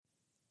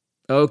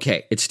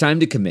Okay, it's time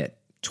to commit.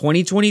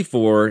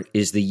 2024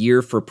 is the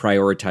year for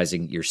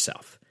prioritizing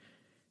yourself.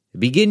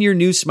 Begin your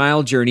new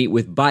smile journey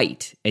with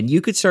Byte, and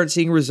you could start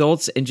seeing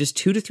results in just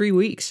 2 to 3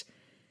 weeks.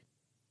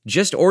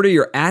 Just order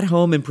your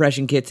at-home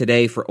impression kit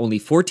today for only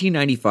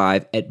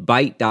 $14.95 at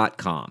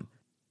Byte.com.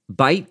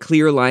 Byte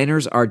clear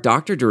liners are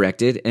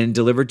doctor-directed and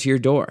delivered to your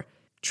door.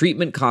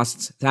 Treatment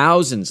costs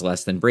thousands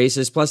less than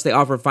braces, plus they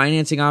offer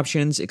financing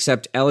options,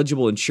 accept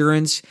eligible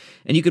insurance,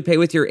 and you could pay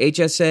with your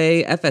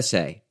HSA,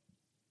 FSA.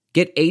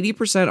 Get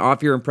 80%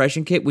 off your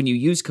impression kit when you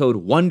use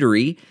code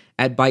WONDERY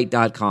at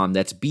Byte.com.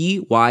 That's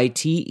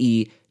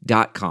BYTE.com.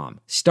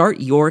 Start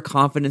your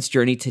confidence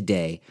journey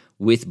today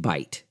with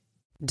Byte.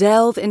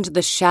 Delve into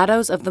the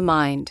shadows of the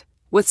mind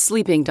with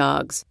Sleeping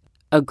Dogs,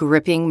 a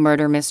gripping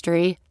murder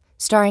mystery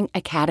starring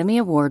Academy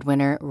Award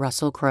winner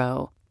Russell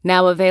Crowe.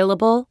 Now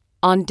available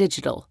on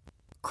digital.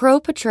 Crowe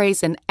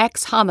portrays an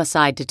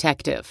ex-homicide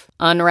detective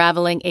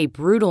unraveling a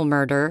brutal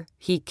murder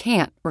he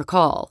can't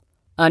recall.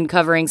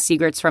 Uncovering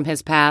secrets from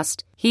his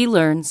past, he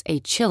learns a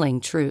chilling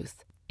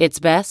truth. It's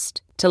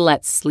best to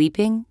let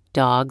sleeping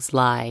dogs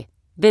lie.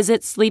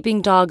 Visit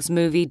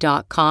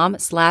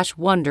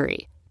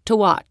sleepingdogsmovie.com/Wondery to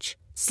watch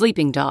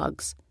Sleeping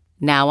Dogs,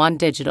 now on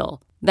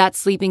digital.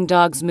 That's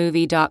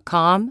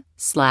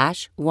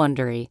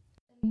sleepingdogsmovie.com/Wondery.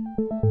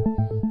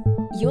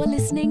 You're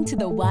listening to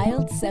the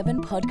Wild 7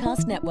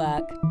 Podcast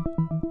Network.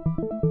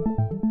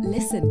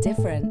 Listen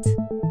different.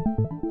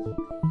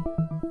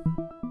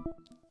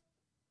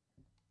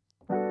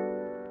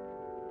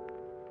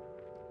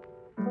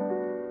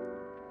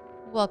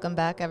 Welcome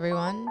back,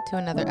 everyone, to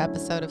another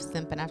episode of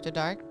Simpin' After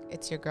Dark.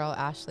 It's your girl,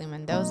 Ashley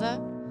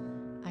Mendoza.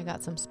 I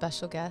got some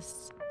special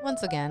guests.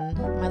 Once again,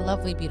 my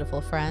lovely, beautiful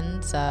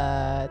friends.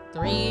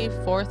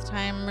 4th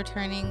time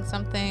returning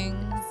something.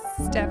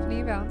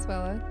 Stephanie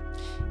Valenzuela.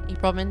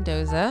 April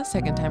Mendoza,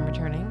 2nd time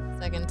returning.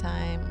 2nd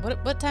time.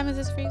 What time is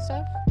this for you,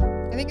 Steph?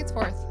 I think it's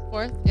 4th.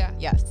 4th? Yeah.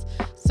 Yes.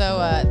 So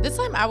this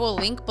time I will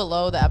link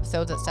below the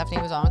episodes that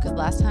Stephanie was on, because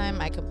last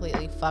time I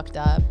completely fucked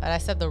up and I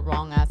said the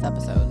wrong ass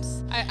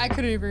episodes. I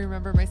couldn't even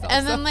remember myself.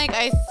 And then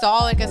I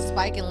saw a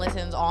spike in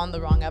listens on the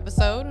wrong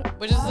episode,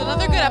 which is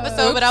another good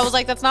episode, but I was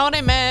like, that's not what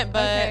I meant,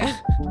 but okay.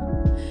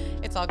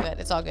 It's all good.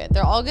 It's all good.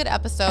 They're all good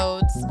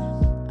episodes.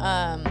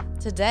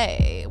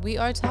 Today we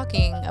are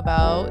talking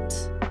about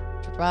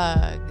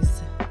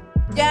drugs.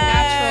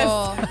 Yes!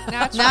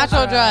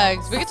 Natural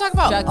drugs. We could talk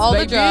about Drugs, all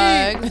baby. the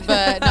drugs,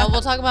 but no,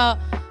 we'll talk about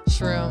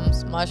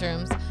shrooms,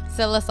 mushrooms,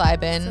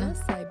 psilocybin.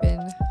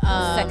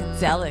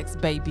 Psychedelics,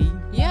 baby.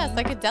 Yeah,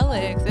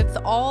 psychedelics. It's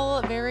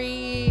all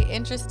very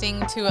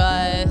interesting to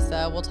us.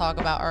 We'll talk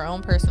about our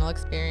own personal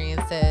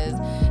experiences.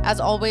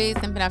 As always,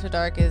 Simpin' After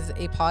Dark is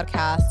a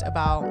podcast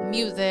about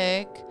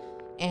music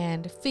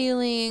and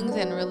feelings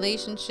and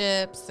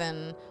relationships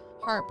and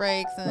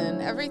heartbreaks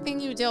and everything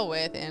you deal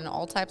with in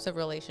all types of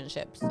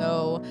relationships.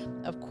 So,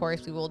 of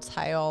course, we will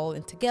tie all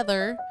in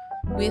together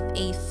with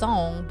a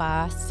song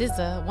by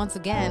SZA. Once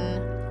again,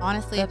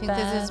 honestly, I think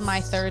this is my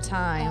 3rd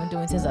time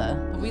doing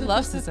SZA. We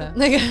love SZA.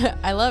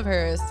 I love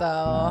her, so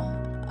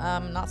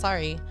I'm not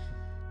sorry.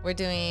 We're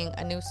doing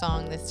a new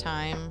song this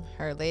time.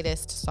 Her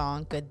latest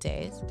song, Good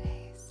Days.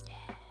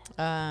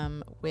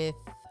 With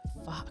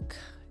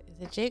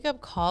is it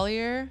Jacob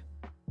Collier?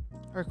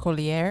 Or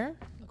Collier?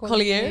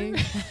 Collier?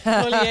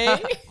 Collier?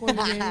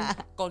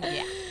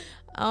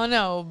 I don't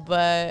know,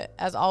 but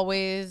as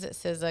always,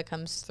 SZA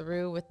comes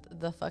through with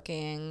the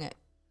fucking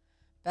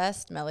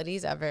best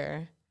melodies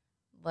ever.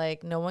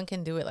 No one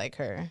can do it like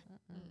her.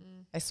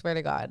 I swear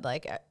to God.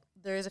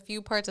 There's a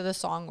few parts of the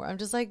song where I'm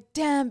just like,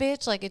 damn,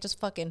 bitch. It just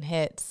fucking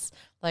hits.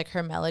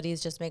 Her melodies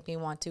just make me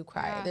want to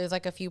cry. Yeah. There's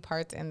a few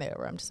parts in there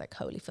where I'm just like,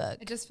 holy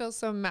fuck. It just feels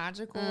so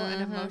magical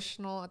and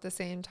emotional at the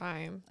same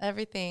time.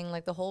 Everything,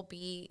 the whole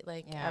beat,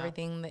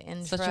 everything, the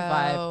intro. Such a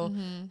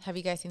vibe. Have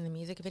you guys seen the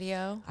music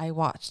video? I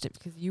watched it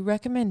because you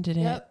recommended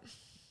it. Yep.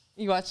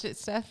 You watched it,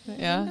 Steph?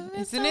 Yeah.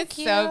 Isn't it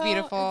so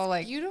beautiful?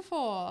 It's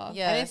beautiful.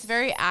 Yeah. And it's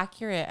very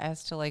accurate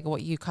as to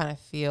what you kind of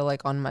feel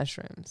on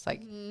mushrooms.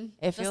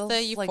 It feels the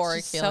euphoric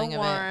just feeling so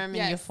of it. warm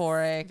and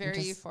euphoric. Very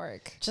and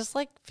euphoric. Just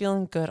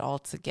feeling good all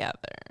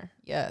together.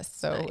 Yes.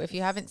 So if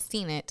you haven't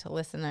seen it,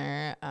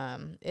 listener,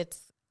 it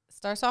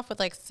starts off with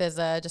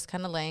SZA just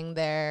kind of laying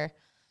there.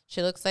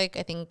 She looks I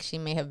think she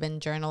may have been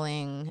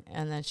journaling,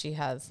 and then she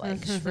has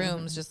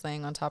shrooms just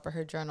laying on top of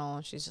her journal,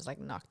 and she's just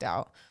knocked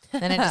out.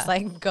 Then it just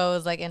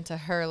goes into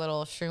her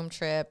little shroom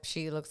trip.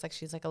 She looks like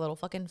she's a little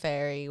fucking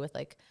fairy with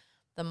the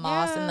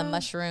moss and the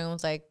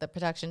mushrooms, the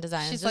production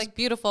design. She's just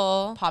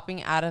beautiful,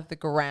 popping out of the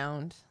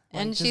ground.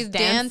 and she's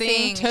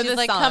dancing. To she's the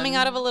sun. coming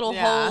out of a little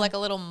hole, a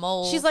little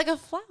mold. She's like a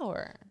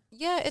flower.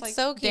 Yeah, it's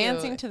so cute.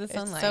 Dancing to the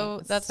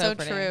sunlight. That's so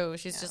pretty. true.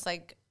 She's just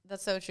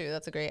that's so true.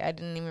 That's a great. I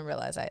didn't even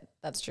realize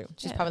that's true.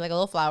 She's probably a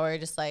little flower,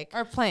 just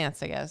or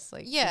plants, I guess.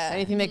 Yeah,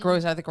 anything that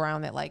grows out of the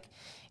ground that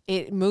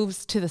it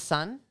moves to the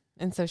sun,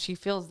 and so she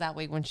feels that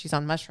way when she's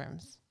on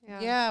mushrooms.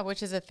 Yeah,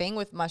 which is a thing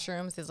with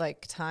mushrooms is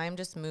like time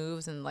just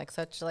moves in like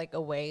such like a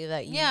way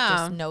that you Yeah.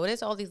 just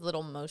notice all these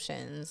little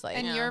motions. Like,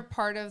 And you're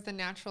part of the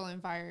natural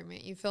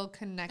environment. You feel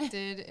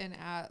connected and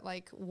at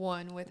like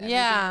one with everything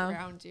Yeah.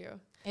 around you.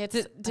 it's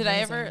Did I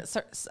ever,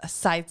 a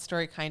side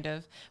story kind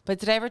of, but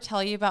did I ever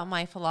tell you about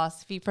my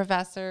philosophy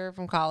professor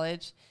from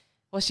college?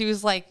 Well, she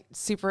was like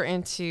super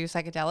into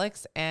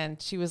psychedelics,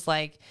 and she was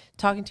like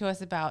talking to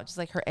us about just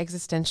like her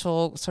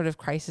existential sort of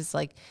crisis.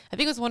 Like, I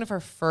think it was one of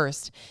her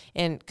first,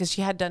 and because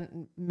she had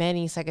done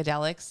many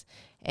psychedelics.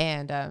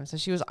 And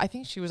so I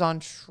think she was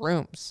on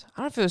shrooms. I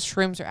don't know if it was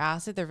shrooms or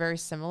acid. They're very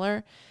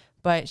similar,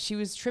 but she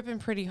was tripping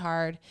pretty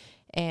hard.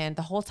 And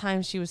the whole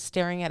time she was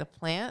staring at a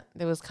plant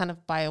that was kind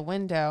of by a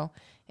window.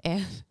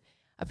 And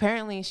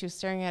apparently she was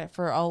staring at it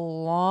for a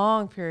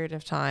long period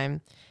of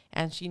time.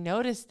 And she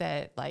noticed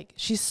that like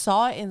she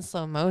saw it in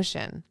slow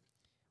motion,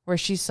 where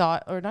she saw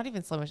it, or not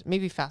even slow motion,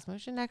 maybe fast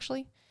motion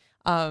actually.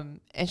 And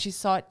she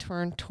saw it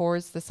turn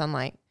towards the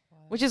sunlight,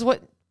 which is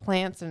what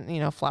plants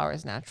and,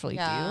 flowers naturally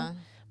do.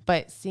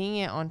 But seeing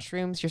it on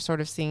shrooms, you're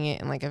sort of seeing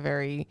it in like a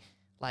very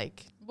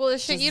like, well,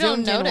 it's shit just you don't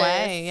zoomed in notice.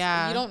 way,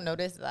 yeah. You don't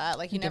notice that.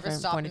 Like you never Different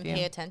stop point and of view.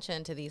 pay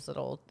attention to these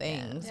little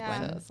things.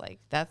 Yeah. So it's like,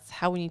 that's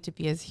how we need to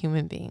be as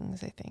human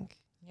beings, I think.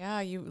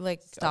 Yeah, you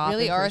like Stop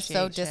really and are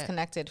so appreciate shit.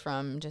 disconnected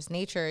from just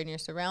nature and your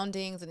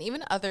surroundings and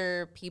even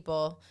other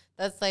people.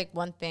 That's like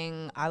one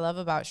thing I love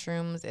about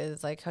shrooms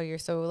is like how you're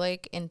so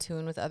like in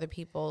tune with other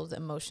people's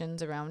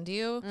emotions around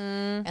you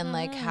and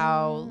like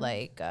how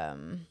like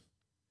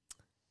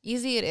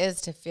easy it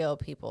is to feel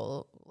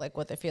people like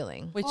what they're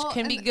feeling. Which Well,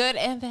 can be and- good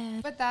and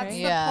bad. But that's right? the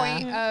Yeah.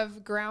 point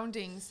of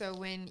grounding. So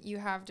when you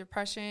have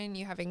depression,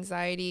 you have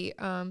anxiety,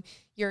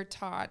 you're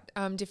taught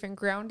different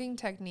grounding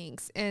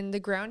techniques, and the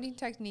grounding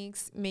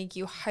techniques make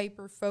you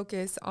hyper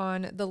focus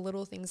on the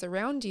little things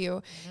around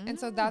you. And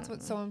so that's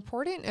what's so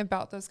important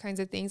about those kinds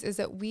of things is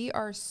that we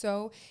are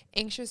so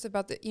anxious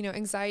about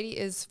anxiety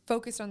is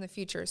focused on the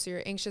future. So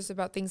you're anxious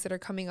about things that are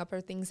coming up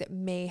or things that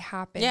may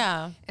happen.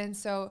 Yeah. And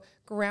so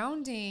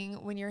grounding,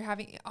 when you're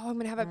having, I'm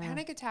going to have a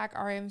panic attack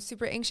or I'm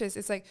super anxious.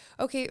 It's like,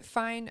 okay,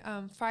 find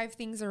 5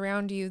 things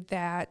around you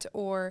that,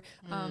 or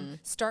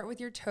start with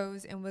your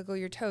toes and wiggle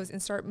your toes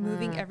and start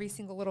moving every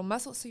single little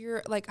muscle. So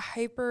you're like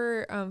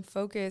hyper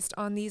focused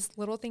on these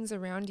little things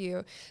around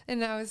you.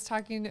 And I was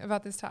talking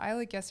about this to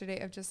Eilic yesterday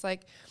of just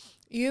like,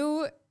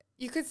 you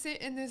could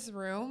sit in this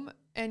room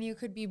and you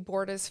could be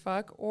bored as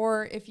fuck,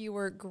 or if you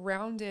were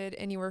grounded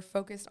and you were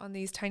focused on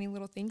these tiny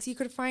little things, you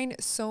could find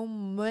so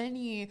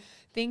many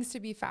things to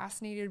be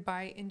fascinated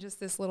by in just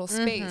this little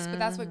space. But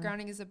that's what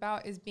grounding is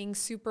about, is being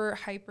super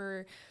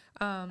hyper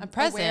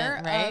present,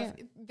 aware right?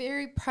 of,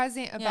 very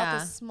present about Yeah.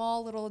 the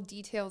small little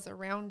details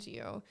around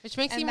you. Which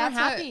makes And you more that's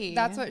what- happy.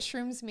 That's what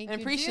shrooms make And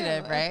you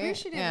appreciative, do. right?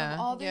 Appreciative Yeah. of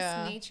all this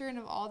Yeah. nature and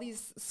of all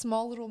these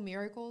small little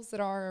miracles that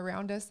are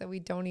around us that we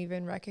don't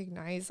even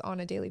recognize on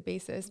a daily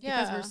basis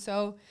because Yeah. we're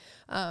so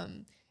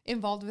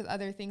involved with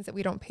other things that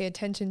we don't pay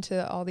attention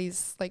to all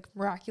these like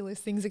miraculous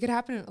things that could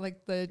happen,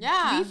 like the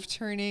Yeah. leaf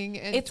turning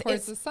and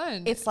towards the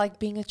sun. It's like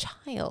being a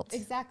child.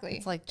 exactly.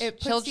 It's like it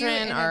puts children you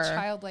in are a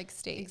childlike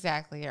state.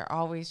 exactly are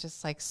always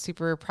just like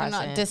super I'm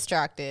present. not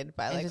distracted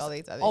by and like just all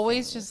these other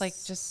always things. just like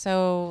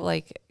so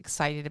like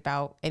excited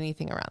about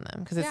anything around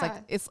them because it's like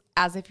Yeah. it's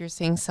as if you're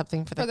seeing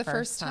something for For the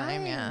first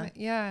time. Yeah.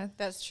 Yeah.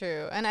 That's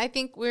true. And I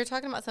think we were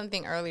talking about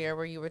something earlier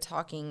where you were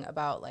talking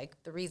about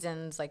like the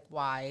reasons like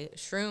why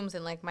shrooms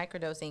and like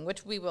microdosing,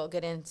 which we will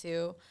get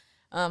into,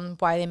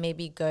 why they may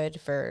be good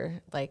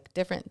for like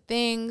different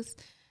things.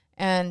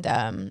 And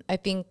I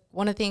think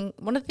one of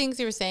the things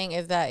you were saying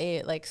is that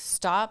it like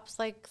stops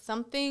like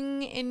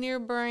something in your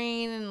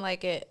brain and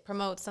like it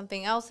promotes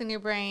something else in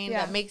your brain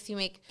Yeah. that makes you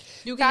make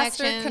new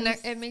Faster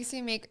connections. it makes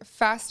you make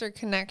faster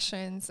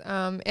connections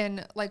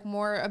and like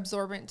more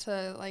absorbent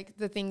to like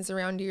the things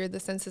around you or the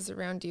senses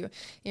around you.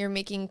 You're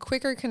making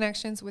quicker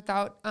connections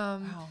without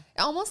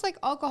almost like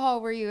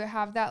alcohol, where you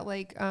have that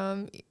like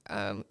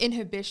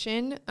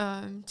inhibition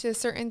to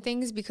certain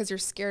things because you're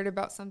scared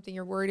about something,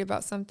 you're worried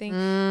about something,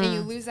 and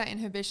you lose that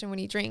inhibition when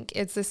you drink.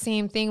 It's the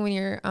same thing when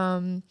you're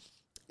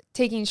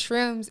taking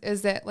shrooms,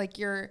 is that like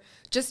you're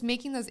just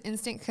making those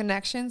instant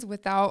connections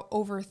without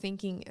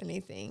overthinking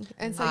anything.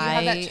 And so you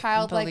have I that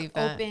childlike believe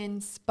that. open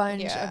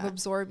sponge Yeah. of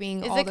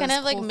absorbing Is all it kind those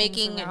of like cool things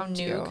making around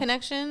new you.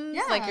 connections?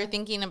 Like Yeah. you're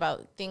thinking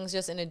about things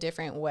just in a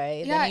different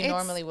way than you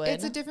normally would.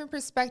 It's a different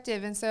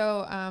perspective. And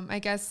so I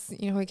guess,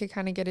 we could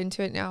kind of get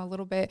into it now a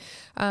little bit.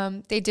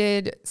 They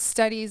did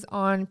studies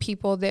on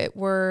people that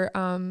were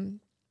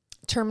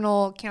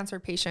terminal cancer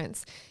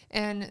patients.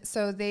 And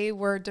so they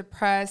were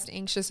depressed,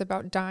 anxious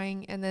about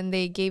dying, and then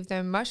they gave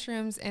them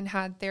mushrooms and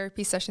had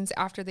therapy sessions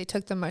after they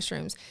took the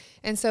mushrooms.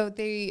 And so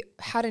they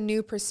had a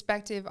new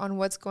perspective on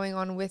what's going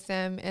on with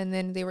them, and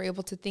then they were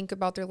able to think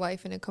about their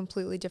life in a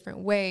completely different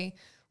way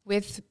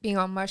with being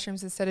on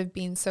mushrooms instead of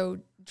being so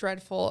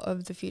dreadful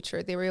of the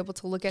future. They were able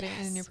to look at it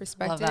in a new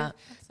perspective, that.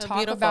 So talk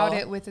beautiful. about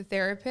it with a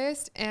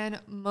therapist. And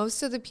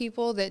most of the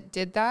people that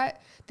did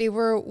that, they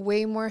were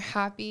way more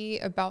happy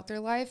about their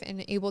life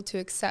and able to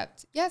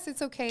accept, yes,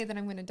 it's okay that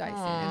I'm going to die soon.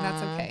 And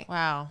that's okay.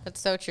 Wow. That's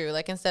so true.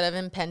 Like, instead of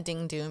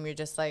impending doom, you're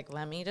just like,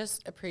 let me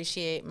just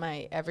appreciate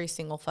my every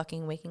single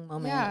fucking waking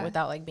moment Yeah.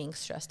 without like being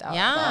stressed out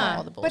Yeah. about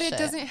all the But bullshit. it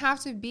doesn't have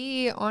to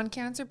be on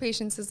cancer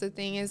patients is the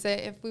thing, is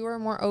that if we were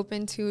more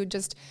open to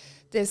just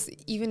this,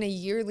 even a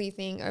yearly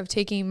thing of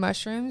taking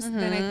mushrooms,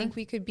 then I think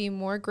we could be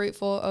more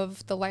grateful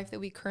of the life that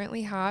we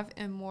currently have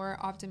and more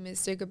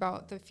optimistic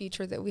about the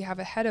future that we have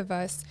ahead of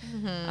us,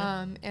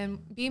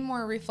 and be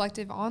more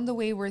reflective on the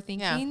way we're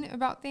thinking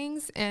about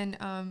things, and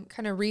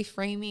kind of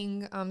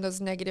reframing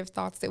those negative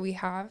thoughts that we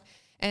have,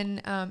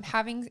 and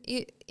having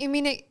it. I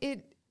mean,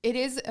 it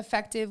is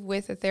effective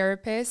with a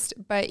therapist,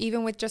 but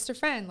even with just a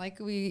friend, like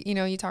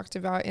you talked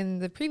about in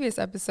the previous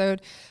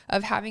episode,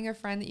 of having a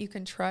friend that you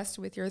can trust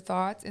with your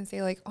thoughts and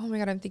say like, oh my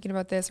God, I'm thinking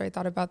about this, or I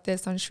thought about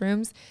this on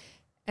shrooms,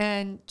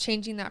 and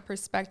changing that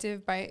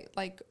perspective by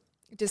like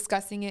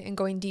discussing it and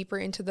going deeper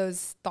into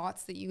those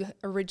thoughts that you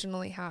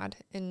originally had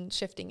and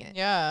shifting it.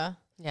 Yeah.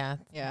 Yeah.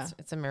 Yeah.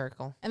 It's a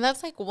miracle. And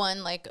that's like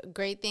one like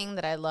great thing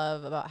that I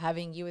love about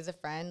having you as a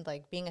friend,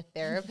 like being a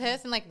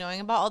therapist and like knowing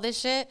about all this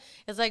shit,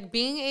 is like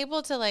being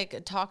able to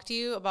like talk to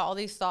you about all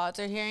these thoughts,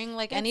 or hearing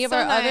like any of so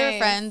our other nice.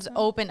 friends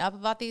open up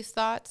about these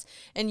thoughts,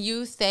 and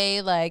you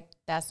say like,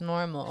 that's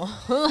normal.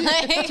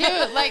 Like,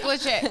 Dude, like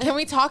legit. Can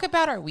we talk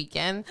about our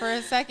weekend for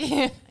a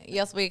second?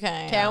 yes, we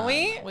can. Can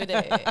we? We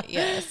did.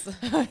 Yes.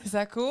 Is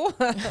that cool?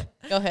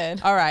 Go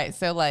ahead. All right.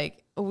 So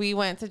like we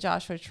went to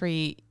Joshua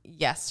Tree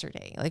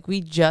yesterday. Like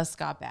we just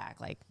got back.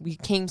 Like we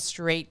came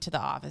straight to the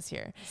office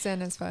here.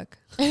 Zen as fuck.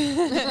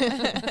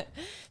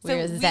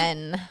 We're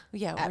zen.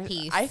 Yeah. At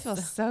peace. I feel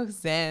so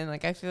zen.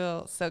 Like I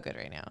feel so good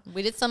right now.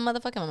 We did some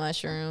motherfucking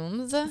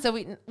mushrooms. So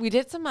we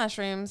did some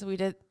mushrooms. We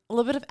did a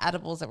little bit of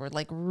edibles that were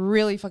like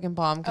really fucking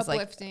bomb, because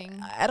like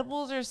Uplifting.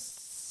 edibles are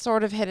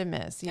sort of hit and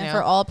miss. You And know?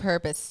 for all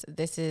purpose,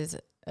 this is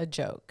a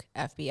joke.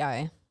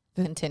 FBI.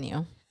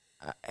 Continue.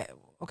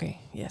 Okay.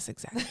 Yes,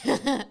 exactly.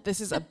 This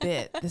is a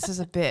bit.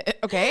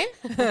 Okay.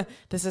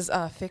 This is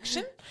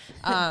fiction.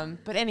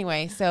 But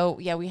anyway, so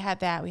yeah, we had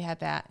that,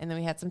 and then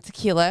we had some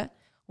tequila,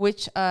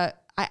 which I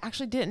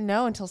actually didn't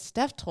know until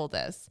Steph told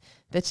us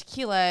that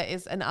tequila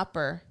is an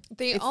upper.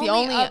 The It's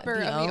only upper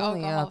the of the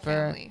only alcohol upper.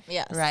 family.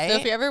 Yes. Right? So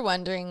if you're ever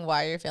wondering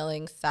why you're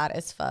feeling sad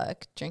as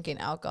fuck drinking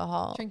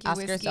alcohol, Drinking ask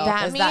whiskey. yourself,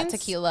 That is that means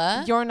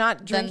tequila? You're not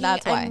Then drinking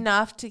that's why.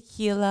 enough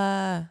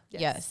tequila.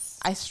 Yes.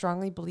 I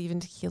strongly believe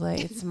in tequila.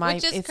 It's my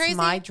Which is it's crazy.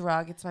 my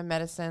drug. It's my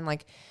medicine.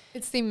 Like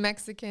It's the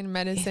Mexican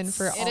medicine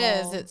for all. It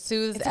is. It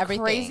soothes it's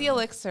everything. a crazy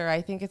elixir.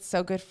 I think it's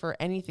so good for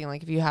anything.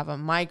 Like if you have a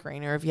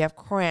migraine, or if you have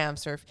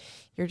cramps, or if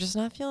you're just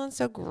not feeling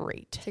so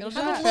great. Take a Have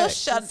shot. a little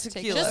shot of Just take a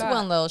tequila. Just shot.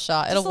 one little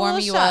shot. Just It'll a warm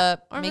little you shot.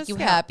 up, Warm make the you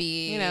scalp, happy.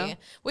 you know?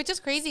 Which is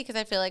crazy because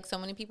I feel like so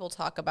many people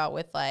talk about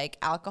with like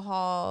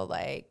alcohol,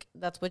 like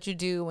that's what you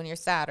do when you're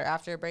sad or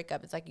after a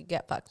breakup. It's like you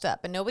get fucked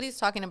up. And nobody's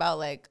talking about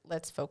like,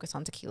 let's focus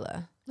on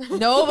tequila.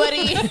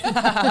 Nobody.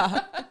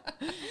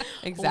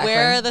 Exactly.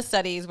 Where are the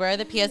studies? Where are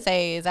the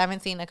PSAs? I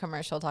haven't seen a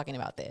commercial talking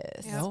about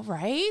this. No,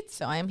 right?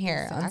 So I'm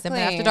here on Exactly.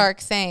 Sipping After Dark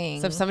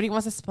saying So if somebody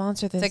wants to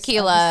sponsor this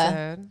tequila, episode,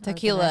 or the next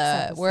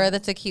tequila. Where are episode.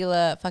 the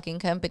tequila fucking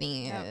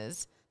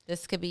companies?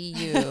 This could be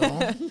you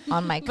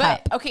on my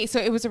But cup. okay, so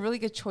it was a really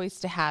good choice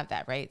to have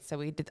that, right? So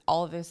we did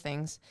all of those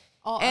things.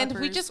 All and we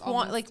uppers, just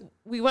want, almost. like,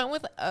 we went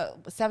with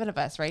 7 of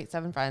us, right?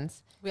 7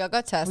 friends. We all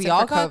got tested We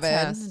all for got COVID.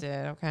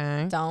 tested,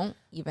 okay? Don't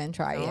even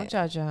try Don't it.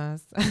 judge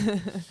us.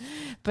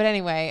 But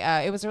anyway,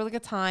 it was a really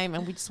good time,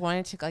 and we just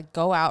wanted to like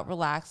go out,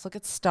 relax, look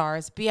at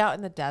stars, be out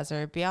in the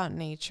desert, be out in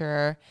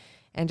nature,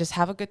 and just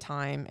have a good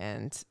time.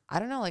 And I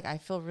don't know, like I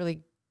feel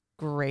really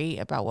great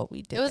about what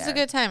we did. It was a there.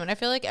 good time, and I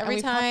feel like And every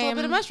we popped a time little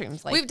bit of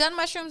mushrooms. Like we've done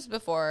mushrooms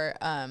before,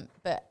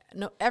 but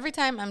no, every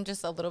time I'm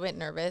just a little bit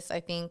nervous. I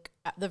think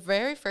the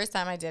very first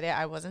time I did it,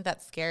 I wasn't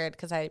that scared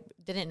because I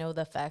didn't know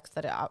the effects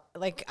that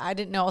I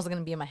didn't know I was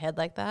gonna be in my head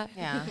like that.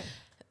 yeah.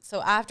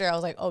 So after I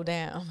was like, oh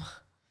damn,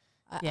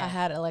 Yeah. I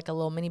had a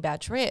little mini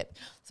bad trip.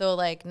 So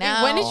like Wait,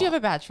 now, when did you have a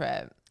bad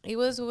trip? It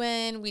was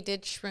when we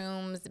did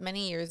shrooms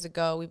many years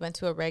ago. We went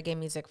to a reggae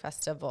music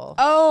festival.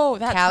 Oh,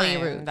 that Cali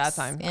time. Roots. That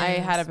time. in I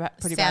had a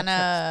pretty bad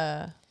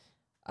Santa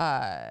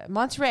trip.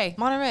 Monterey.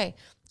 Monterey.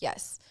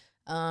 Yes.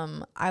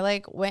 I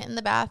like went in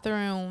the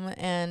bathroom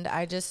and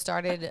I just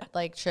started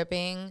like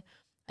tripping,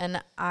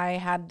 and I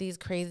had these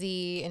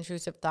crazy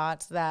intrusive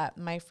thoughts that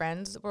my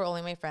friends were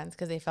only my friends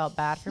because they felt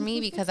bad for me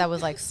because I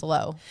was like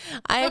slow.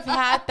 I've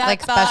had that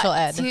Like thought special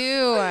ed.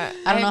 too.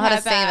 I don't know how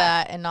to say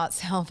that and not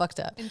sound fucked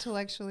up.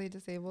 Intellectually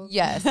disabled.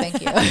 Yes, thank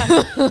you.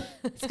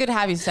 It's good to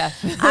have you, Steph.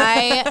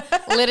 I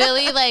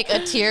literally like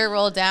a tear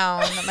rolled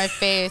down my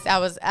face.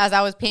 As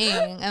I was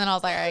peeing, and then I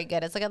was like, all right,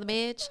 get it, look at the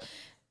bitch.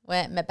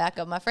 met back up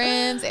with my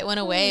friends. It went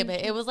away,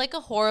 but it was like a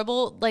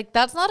horrible, like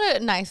that's not a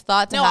nice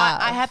thought to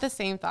have. I had the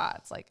same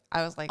thoughts. Like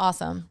I was like,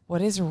 awesome.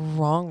 What is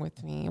wrong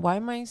with me? Why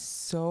am I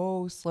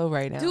so slow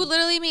right now? Dude,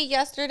 literally me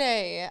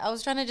yesterday. I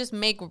was trying to just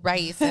make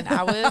rice and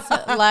I was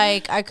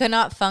like, I could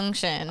not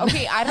function.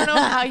 Okay, I don't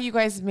know how you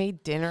guys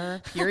made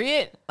dinner,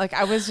 period. Like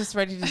I was just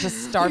ready to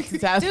just starve to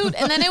death. Dude,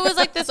 and then it was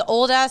like this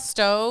old ass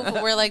stove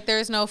where like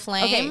there's no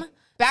flame. Okay.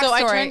 So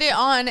I Backstory. turned it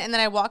on and then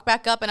I walked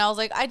back up and I was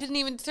like, I didn't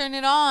even turn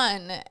it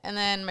on. And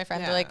then my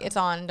friends were like, it's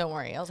on, don't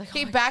worry. I was like,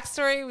 Okay, oh my God.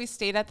 backstory. We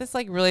stayed at this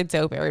like really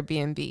dope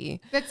Airbnb.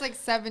 That's like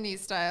 70s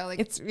style. Like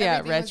It's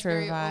everything was retro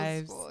very old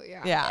vibes. school,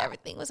 Yeah.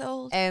 Everything was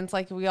old. And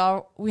like we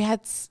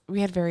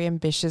had very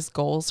ambitious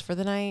goals for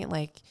the night.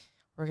 Like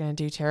we're gonna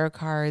do tarot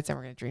cards and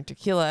we're gonna drink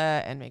tequila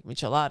and make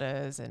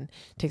micheladas and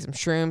take some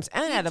shrooms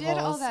and You did all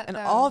edibles that, and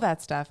though. all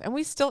that stuff. And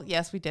we still,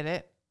 yes, we did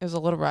it. It was a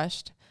little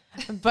rushed,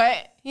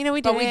 but we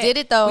did. But we did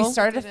it, though. We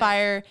started a did it.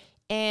 fire.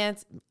 And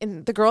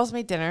the girls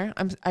made dinner.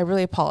 I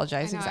really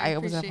apologize I know, because I I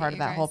wasn't a appreciate part of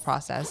you that whole guys.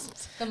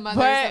 process. The mothers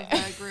But-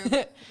 of the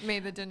group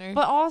made the dinner.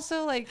 But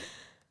also, like,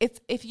 it's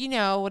if you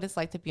know what it's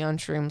like to be on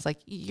shrooms, like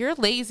you're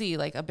lazy,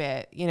 like a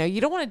bit. You know, you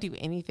don't want to do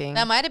anything.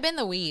 That might have been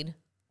the weed.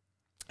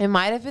 It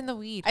might have been the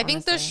weed. I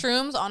think the honestly.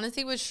 shrooms,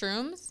 honestly, with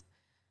shrooms,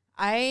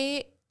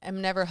 I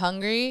am never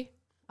hungry.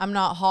 I'm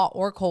not hot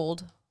or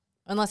cold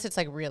unless it's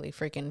like really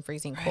freaking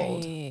freezing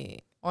cold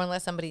Right. or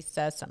unless somebody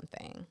says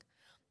something.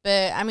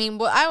 But I mean,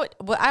 what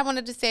I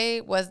wanted to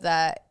say was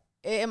that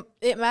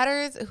it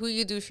matters who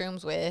you do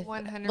shrooms with.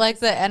 100%. Like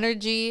the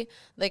energy,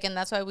 like, and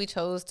that's why we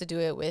chose to do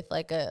it with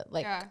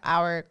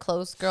our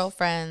close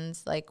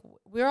girlfriends. Like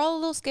we were all a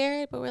little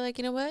scared, but we're like,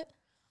 you know what?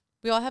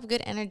 We all have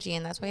good energy,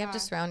 and that's why you have to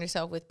Yeah. surround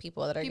yourself with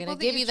people that are People going to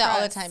that give you you that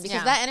all the trust. time, because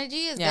Yeah. that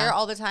energy is Yeah. there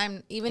all the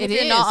time, even It if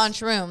you're not is.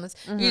 on shrooms.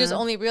 You just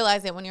only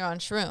realize it when you're on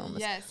shrooms.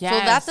 Yes. So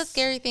that's the Yes.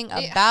 scary thing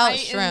It about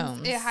heightens-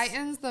 shrooms. It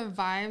heightens the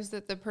vibes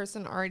that the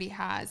person already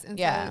has, and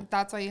Yeah. so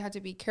that's why you have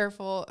to be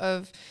careful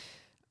of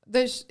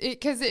the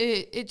because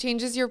it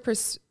changes your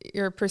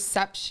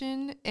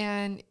perception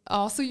and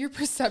also your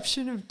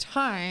perception of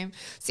time.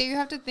 So you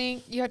have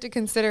to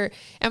consider: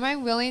 am I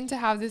willing to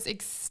have this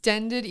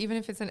extended, even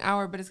if it's an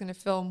hour, but it's going to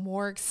feel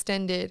more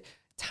extended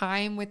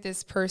time with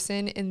this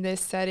person in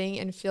this setting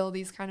and feel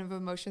these kind of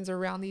emotions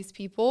around these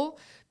people,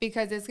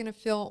 because it's going to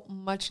feel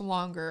much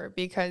longer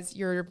because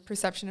your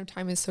perception of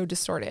time is so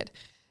distorted.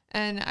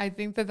 And I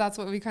think that that's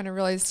what we kind of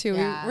realized too.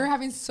 Yeah. We're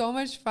having so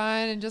much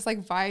fun and just like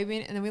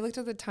vibing. And then we looked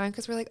at the time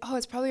because we're like, oh,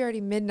 it's probably already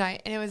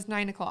midnight. And it was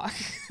 9 o'clock.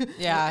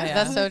 Yeah.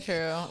 That's so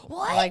true. We're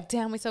like,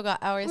 damn, we still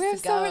got hours We to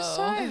have go. so much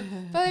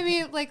time. But I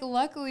mean, like,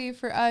 luckily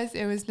for us,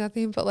 it was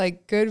nothing but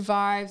like good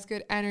vibes,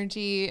 good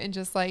energy, and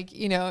just like,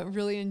 you know,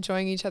 really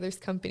enjoying each other's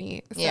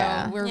company. So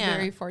Yeah. we're Yeah.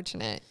 very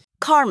fortunate.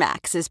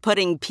 CarMax is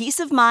putting peace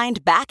of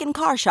mind back in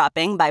car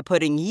shopping by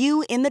putting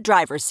you in the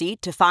driver's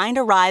seat to find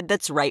a ride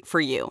that's right for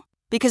you.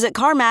 Because at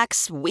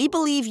CarMax, we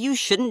believe you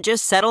shouldn't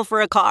just settle for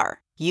a car.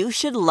 You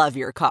should love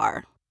your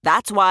car.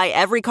 That's why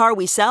every car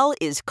we sell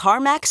is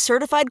CarMax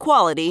certified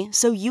quality,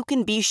 so you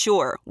can be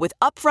sure with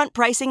upfront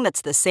pricing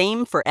that's the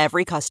same for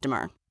every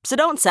customer. So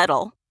don't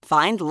settle.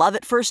 Find love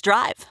at first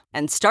drive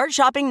and start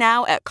shopping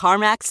now at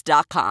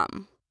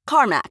CarMax.com.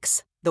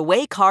 CarMax, the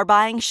way car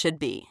buying should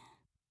be.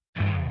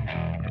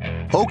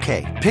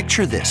 Okay,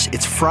 picture this.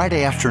 It's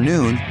Friday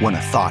afternoon when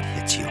a thought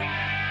hits you.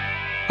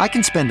 I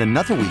can spend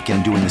another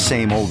weekend doing the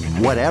same old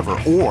whatever,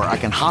 or I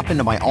can hop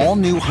into my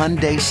all-new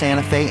Hyundai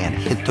Santa Fe and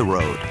hit the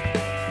road.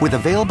 With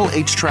available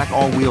H-Track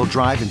all-wheel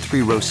drive and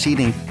 3-row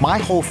seating, my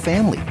whole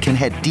family can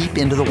head deep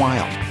into the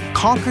wild.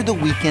 Conquer the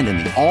weekend in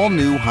the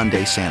all-new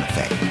Hyundai Santa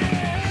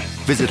Fe.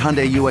 Visit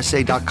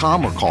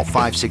HyundaiUSA.com or call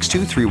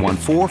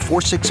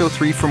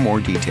 562-314-4603 for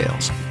more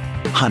details.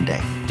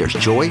 Hyundai, there's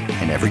joy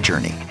in every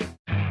journey.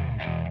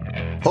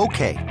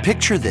 Okay,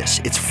 picture this.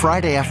 It's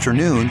Friday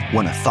afternoon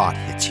when a thought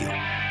hits you.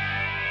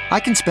 I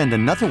can spend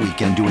another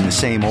weekend doing the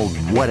same old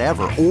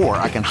whatever, or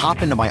I can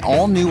hop into my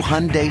all-new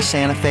Hyundai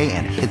Santa Fe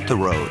and hit the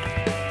road.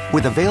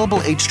 With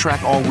available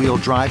H-Track all-wheel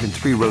drive and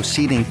 3-row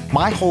seating,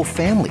 my whole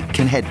family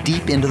can head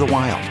deep into the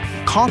wild.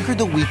 Conquer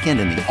the weekend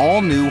in the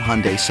all-new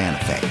Hyundai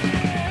Santa Fe.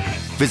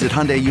 Visit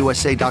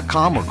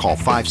HyundaiUSA.com or call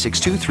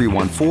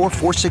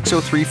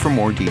 562-314-4603 for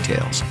more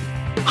details.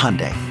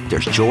 Hyundai,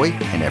 there's joy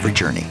in every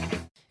journey.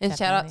 And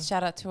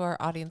shout out to our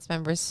audience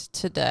members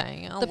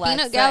today. The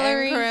Peanut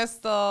Gallery. and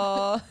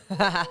Crystal.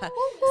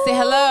 Say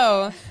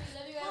hello.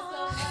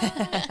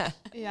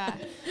 Yeah.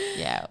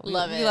 Yeah, we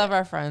Love We it. love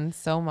our friends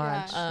so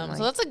much. Yeah. Like,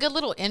 So that's a good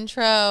little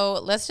intro.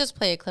 Let's just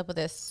play a clip of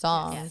this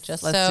song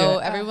just Let's do so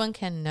it. everyone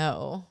can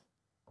know.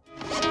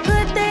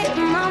 Good day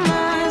in my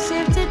mind,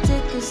 safe to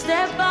take a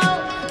step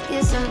out.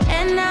 Get some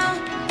air now,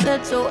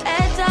 let your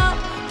edge out.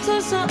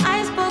 To some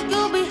iceberg,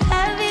 you'll be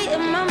heavy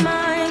in my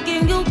mind.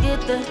 Can you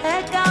get the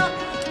heck out?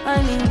 I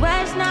need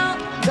rest now,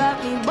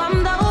 got me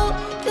bummed out.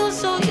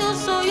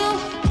 You,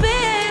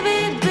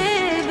 baby,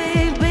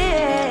 baby,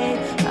 baby.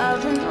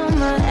 I've been on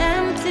my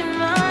empty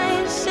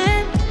mind,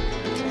 shit.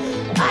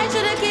 I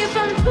should've kept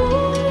from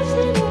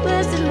losing the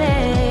best in me.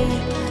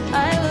 I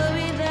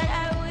worry that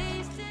I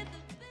wasted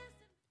the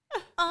best.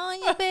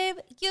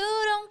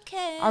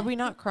 Are we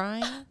not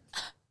crying?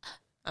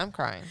 I'm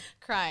crying.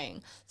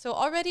 Crying. So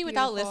already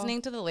without Beautiful.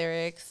 listening to the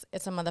lyrics,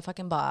 it's a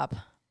motherfucking bop.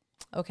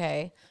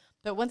 Okay.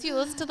 But once you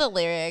listen to the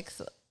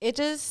lyrics, it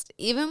just,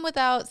 even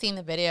without seeing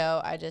the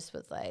video, I just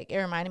was like, it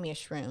reminded me of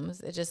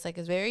shrooms. It just like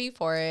is very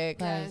euphoric.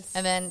 Yes.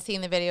 And then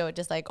seeing the video, it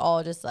just like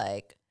all just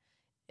like,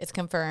 it's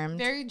confirmed.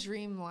 Very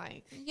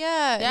dreamlike.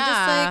 Yeah. And Yeah.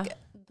 just like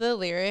the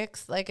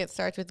lyrics, like it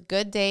starts with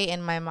good day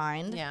in my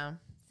mind. Yeah.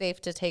 Safe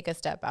to take a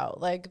step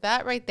out. Like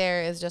that right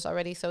there is just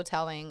already so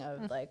telling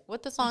of like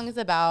what the song is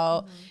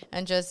about,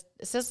 and just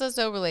SZA's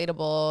so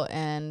relatable,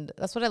 and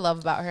that's what I love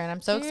about her. And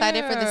I'm so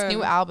excited for this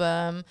new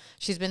album.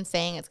 She's been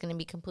saying it's going to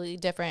be completely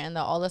different, and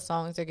that all the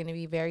songs are going to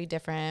be very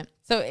different.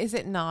 So is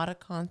it not a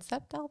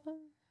concept album?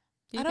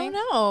 I don't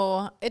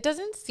know. It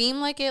doesn't seem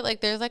like it.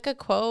 Like there's like a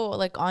quote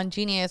like on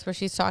Genius where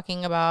she's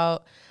talking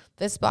about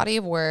this body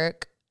of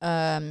work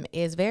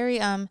is very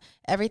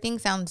everything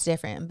sounds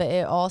different, but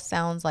it all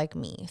sounds like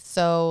me.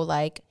 So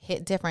like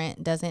Hit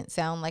Different doesn't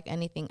sound like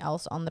anything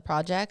else on the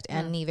project,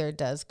 and neither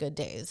does Good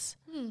Days.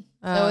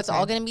 So it's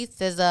all gonna be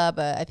SZA,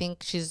 but I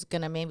think she's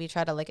gonna maybe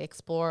try to like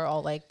explore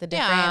all like the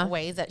different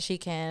ways that she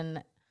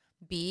can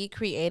be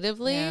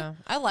creatively. Yeah.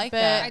 I like But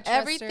that. I trust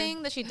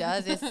everything that she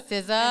does is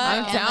SZA.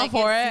 I'm and, down like,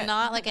 for it's it.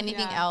 not like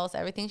anything Yeah. else.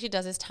 Everything she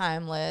does is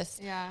timeless.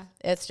 Yeah.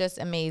 It's just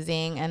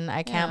amazing. And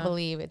I can't Yeah.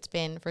 believe it's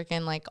been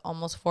freaking like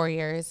almost 4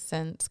 years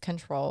since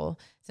Control,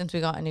 since we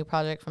got a new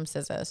project from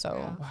SZA.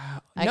 So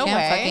Wow. I No can't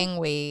way. fucking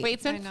wait. Wait,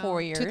 it's I been know.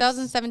 4 years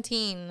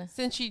 2017.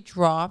 since she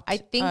dropped. I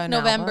think an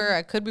November. album?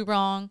 I could be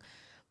wrong.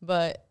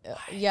 But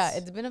yeah,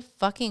 it's been a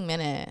fucking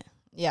minute.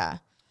 Yeah.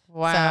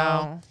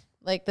 Wow.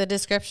 Like the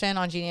description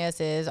on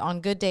Genius is,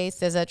 on good days,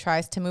 SZA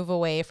tries to move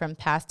away from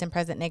past and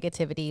present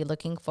negativity,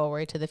 looking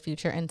forward to the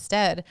future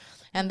instead.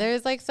 And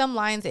there's like some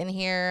lines in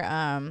here.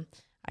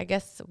 I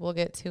guess we'll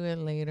get to it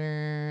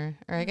later,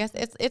 or I guess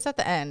it's at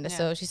the end.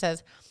 So she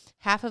says,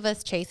 half of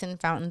us chasing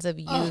fountains of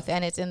youth,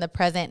 and it's in the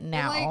present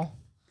now.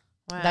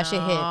 That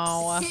shit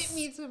hits. Hit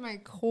me to my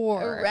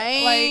core.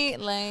 Right?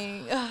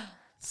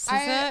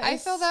 I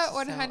is feel that so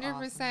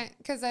 100%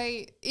 because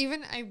I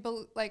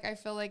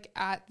feel like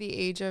at the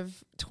age of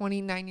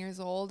 29 years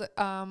old,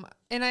 and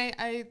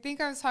I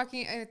think I was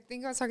talking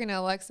to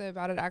Alexa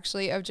about it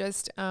actually, of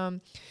just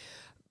the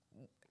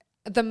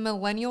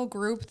millennial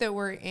group that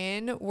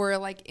we're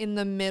like in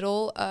the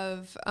middle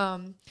of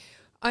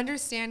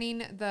understanding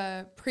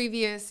the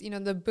previous,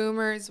 the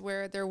boomers,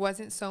 where there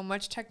wasn't so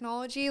much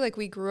technology. Like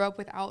we grew up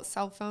without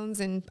cell phones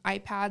and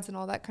iPads and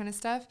all that kind of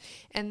stuff.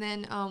 And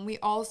then we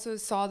also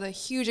saw the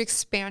huge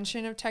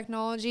expansion of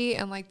technology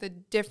and like the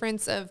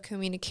difference of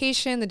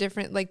communication,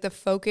 the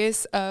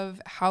focus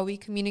of how we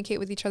communicate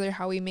with each other,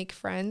 how we make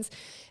friends.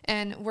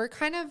 And we're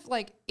kind of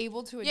like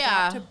able to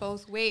adapt to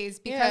both ways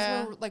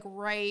because we're like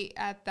right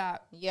at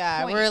that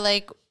point. We're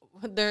like,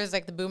 there's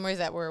like the boomers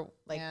that were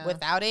like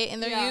without it in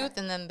their youth,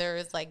 and then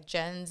there's like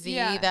Gen Z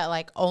that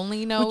like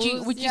only knows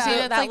Would you say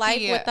that that's like life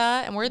the, with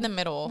that, and we're in the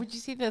middle. Would you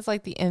say that's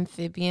like the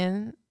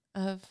amphibian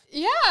of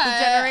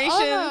generations.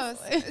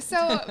 Almost.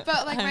 So,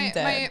 but like I'm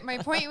dead. my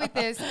point with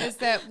this is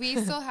that we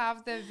still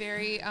have the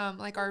very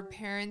like our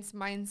parents'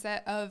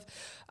 mindset of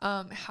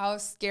how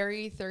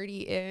scary 30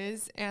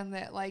 is, and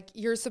that like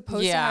you're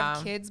supposed to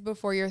have kids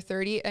before you're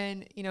 30,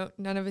 and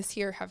none of us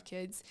here have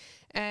kids.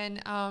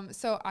 And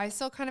so I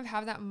still kind of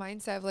have that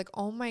mindset of like,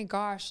 oh my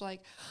gosh,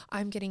 like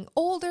I'm getting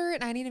older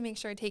and I need to make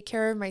sure I take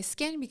care of my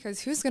skin,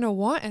 because who's going to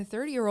want a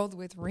 30-year-old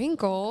with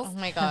wrinkles? Oh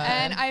my God.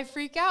 And I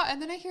freak out. And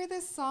then I hear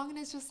this song and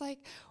it's just like,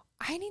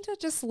 I need to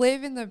just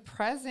live in the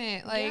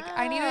present. Like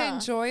I need to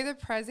enjoy the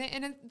present.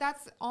 And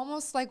that's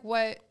almost like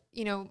what,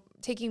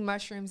 taking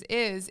mushrooms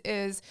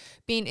is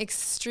being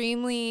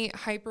extremely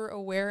hyper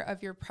aware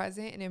of your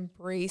present and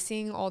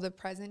embracing all the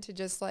present, to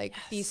just like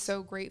be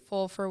so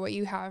grateful for what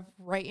you have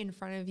right in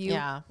front of you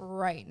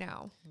right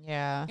now.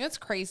 Yeah. It's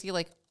crazy.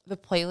 Like the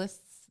playlists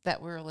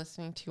that we were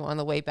listening to on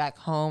the way back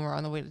home or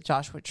on the way to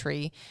Joshua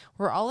Tree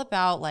were all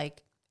about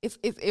like,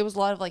 it was a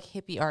lot of like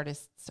hippie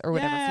artists or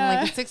whatever from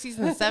like the 60s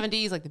and the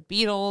 70s, like the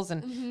Beatles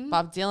and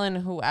Bob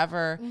Dylan,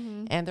 whoever.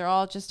 And they're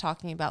all just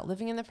talking about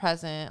living in the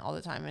present all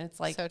the time. And it's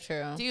like, So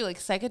true. dude, like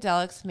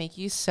psychedelics make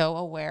you so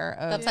aware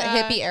of That's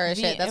that hippie era the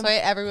shit. That's why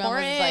everyone was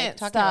like important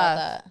talking about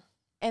stuff. that.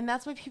 And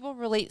that's why people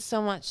relate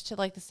so much to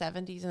like the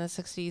 70s and the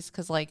 60s,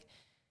 because like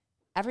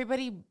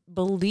everybody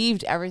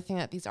believed everything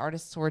that these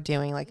artists were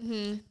doing. Like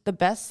the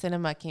best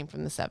cinema came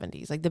from the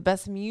 70s. Like the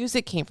best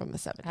music came from the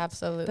 70s.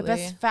 Absolutely. The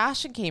best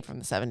fashion came from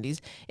the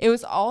 70s. It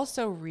was all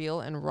so real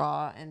and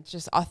raw and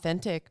just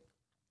authentic.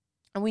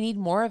 And we need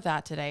more of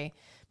that today.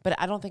 But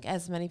I don't think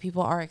as many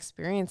people are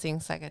experiencing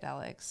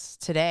psychedelics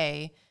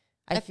today.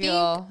 I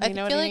feel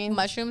like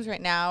mushrooms right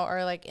now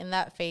are like in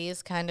that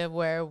phase kind of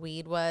where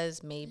weed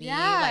was maybe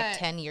like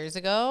 10 years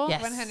ago.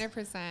 Yes.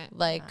 100%.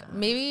 Like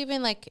maybe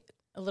even like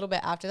a little bit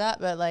after that,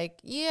 but like,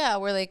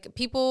 where like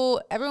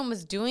everyone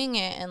was doing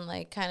it, and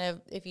like kind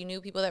of, if you knew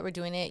people that were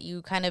doing it,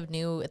 you kind of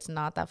knew it's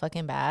not that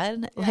fucking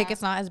bad. Like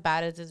it's not as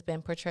bad as it's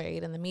been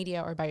portrayed in the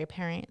media or by your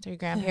parents or your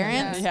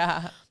grandparents.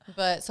 Yeah.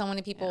 But so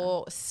many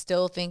people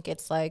still think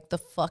it's like the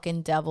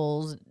fucking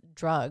devil's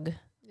drug.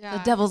 Yeah.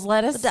 The devil's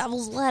lettuce. The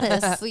devil's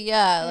lettuce. Yeah,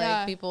 Yeah.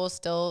 like people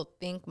still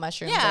think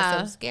mushrooms Yeah.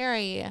 are so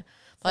scary.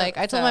 Like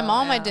I told my so,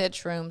 mom I yeah. did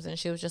shrooms and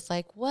she was just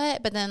like,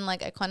 what? But then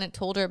like I kind of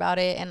told her about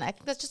it. And I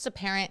think that's just a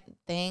parent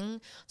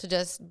thing to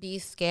just be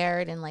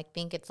scared and like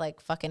think it's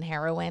like fucking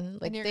heroin.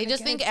 Like you're they gonna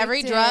just get think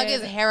every drug is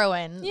addicted.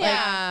 heroin.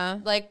 Yeah.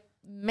 Like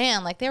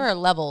man, like there are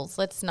levels.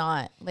 Let's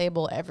not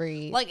label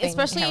every Like,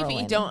 especially if you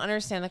heroin. don't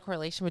understand the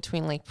correlation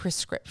between like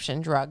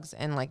prescription drugs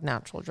and like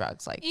natural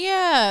drugs. Like,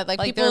 Yeah, like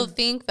people they're-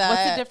 think that.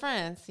 what's the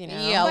difference? You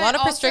know? Yeah, a But lot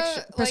of also,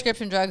 like-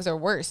 prescription drugs are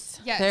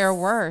worse. Yes. They're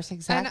worse.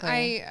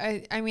 Exactly.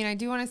 And I mean, I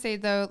do want to say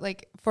though,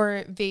 like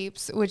for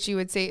vapes, which you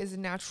would say is a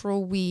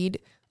natural weed,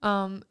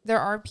 there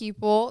are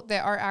people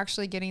that are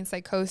actually getting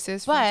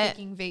psychosis from But-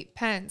 taking vape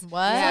pens.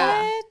 What?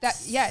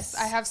 Yes,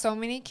 I have so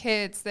many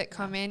kids that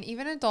come in,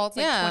 even adults,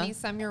 like Yeah.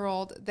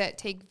 20-some-year-old that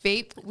take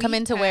vape. Come weed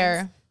into pens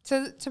where?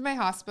 To my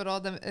hospital.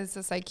 It's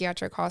a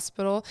psychiatric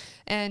hospital,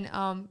 and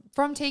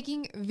from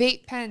taking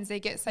vape pens, they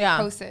get Yeah.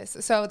 psychosis.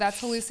 So that's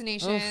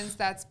hallucinations,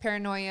 that's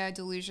paranoia,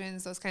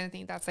 delusions, those kind of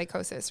things. That's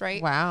psychosis,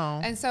 right?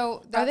 Wow. And so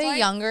Are that's they why-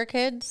 younger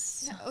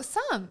kids? Oh,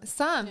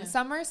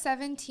 some are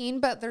 17,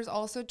 but there's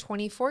also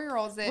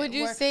 24-year-olds that Would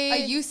you were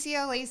say- a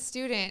UCLA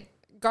student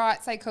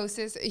got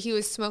psychosis. He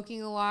was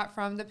smoking a lot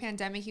from the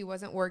pandemic. He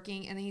wasn't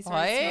working, and then he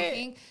started What?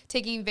 smoking,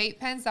 taking vape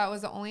pens. That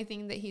was the only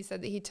thing that he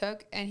said that he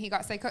took, and he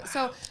got psychosis.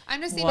 So I'm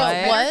just saying, What?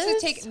 it's better to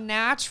What? take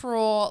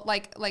natural,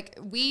 like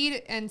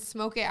weed, and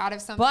smoke it out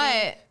of something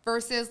But-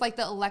 versus like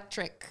the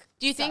electric.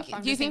 Do you think? stuff.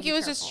 I'm Do you just think saying it be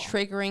was just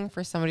careful. triggering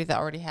for somebody that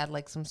already had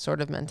like some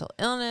sort of mental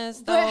illness?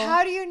 Though? But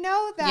how do you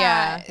know that?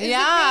 Yeah. is the thing. Yeah,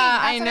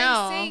 That's I what I'm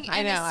know. saying. I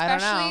And know. I don't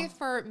especially know.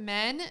 for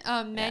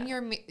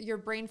men, your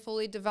brain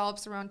fully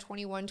develops around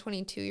 21,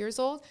 22 years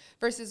old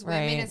versus women,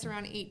 Right. it's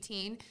around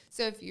 18.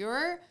 So if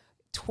you're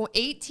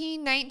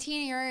 18,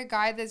 19, you're a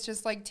guy that's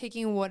just like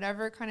taking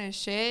whatever kind of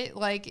shit,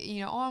 like, you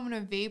know, oh, I'm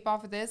going to vape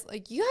off of this.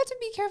 Like, you have to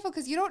be careful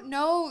because you don't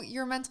know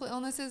your mental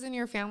illnesses in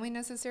your family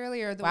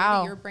necessarily or the way Wow.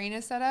 that your brain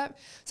is set up.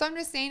 So I'm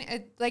just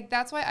saying, like,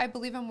 that's why I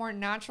believe in more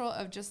natural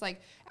of just like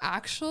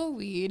actual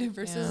weed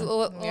versus Yeah.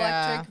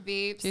 electric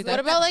vapes. Do you What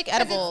about like 'cause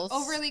it's edibles?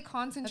 overly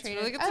concentrated.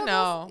 really good to Edibles,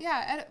 know.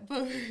 Yeah.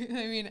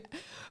 I mean,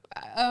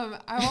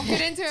 I won't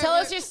get into it. Tell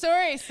but- us your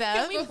story, Seth.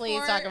 Can we please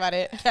before- talk about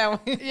it?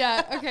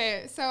 Yeah,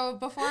 okay. So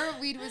before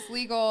weed was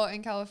legal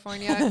in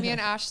California, me and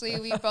Ashley,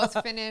 we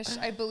both finished,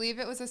 I believe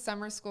it was a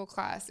summer school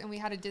class, and we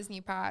had a Disney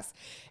pass.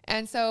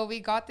 And so we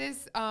got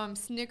this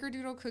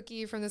snickerdoodle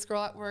cookie from this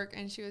girl at work,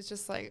 and she was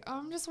just like, oh,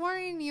 I'm just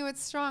warning you,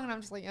 it's strong. And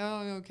I'm just like, oh,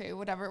 okay,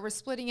 whatever. We're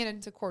splitting it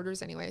into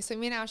quarters anyway. So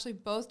me and Ashley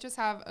both just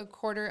have a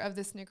quarter of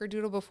the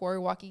snickerdoodle before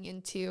walking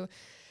into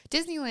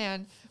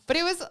Disneyland. But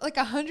it was like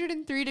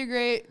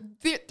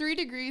 3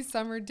 degrees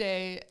summer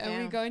day, and we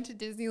Damn. go into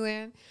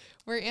Disneyland.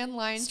 We're in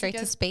line Straight to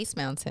to get Space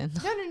Mountain.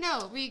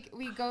 No. We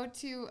go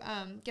to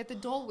get the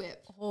Dole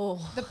Whip,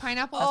 Oh, the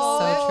pineapple that's Dole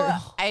so Whip.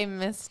 true. I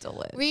missed a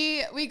list.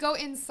 We go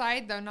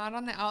inside though, not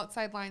on the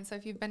outside line. So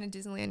if you've been to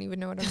Disneyland, you would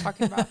know what I'm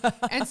talking about.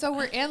 And so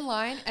we're in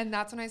line, and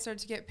that's when I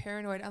started to get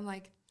paranoid. I'm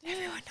like,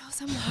 everyone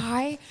knows I'm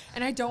high,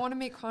 and I don't want to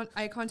make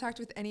eye contact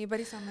with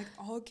anybody. So I'm like,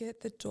 I'll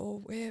get the Dole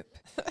Whip,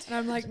 and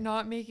I'm like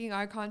not making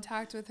eye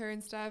contact with her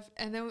and stuff.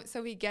 And then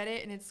so we get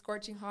it, and it's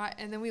scorching hot.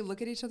 And then we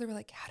look at each other. We're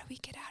like, how do we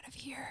get out of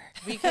here?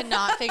 We could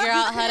not figure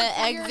out how to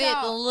Figure it exit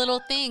out. the little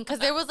thing because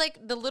there was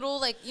like the little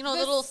like The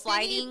little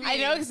skinny sliding. I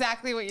know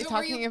exactly what you're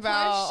Where talking you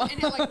about. push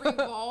and it like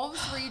revolves,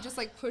 where you just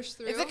like push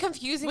through. It's a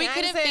confusing. We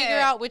couldn't exit. figure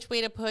out which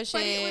way to push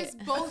But it. it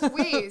was both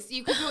ways.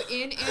 You could go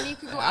in and you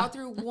could go out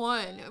through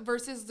one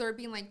versus there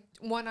being like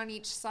one on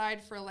each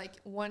side for like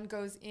one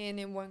goes in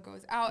and one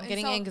goes out. I'm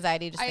getting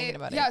anxiety just thinking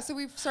about it. Yeah, so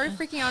we started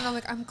freaking out. And I'm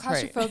like, I'm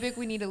claustrophobic.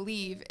 We need to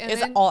leave. And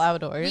It's then all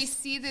outdoors. we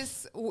see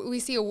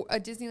a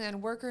Disneyland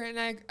worker, and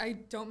I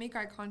don't make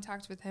eye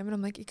contact with him, and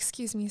I'm like,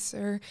 excuse me,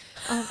 sir,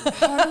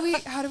 how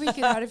do we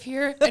get out of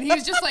here? And he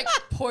was just like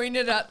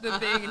pointed at the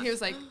thing, and he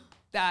was like,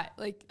 that,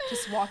 like,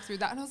 just walk through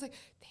that. And I was like,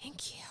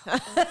 thank you.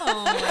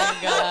 Oh my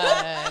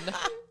god.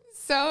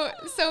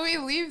 So we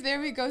leave there,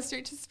 we go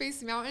straight to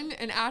Space Mountain,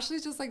 and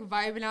Ashley's just like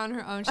vibing out on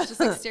her own. She's just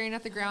like staring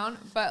at the ground.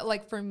 But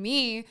like for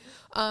me,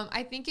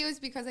 I think it was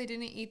because I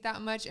didn't eat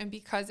that much and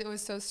because it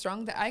was so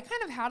strong that I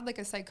kind of had like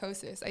a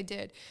psychosis. I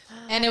did.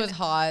 And it was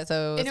hot,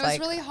 so And it was like,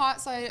 really hot,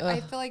 so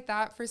I feel like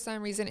that for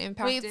some reason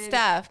impacted. Wait,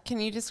 Steph, can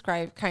you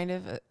describe kind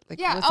of what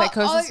I'll-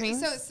 psychosis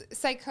means? So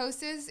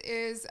psychosis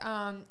is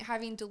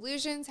having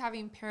delusions,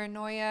 having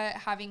paranoia,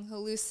 having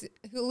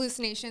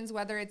hallucinations,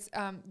 whether it's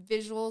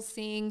visual,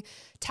 seeing,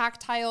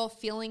 tactile,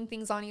 feeling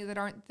things on you that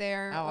aren't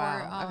there, Oh,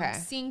 wow. or Okay.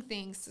 seeing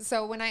things.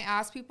 So when I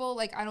ask people,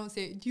 like, I don't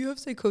say, do you have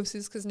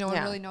psychosis? Because no one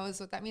Yeah. really knows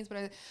what that means.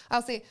 But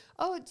I'll say,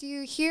 oh, do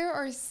you hear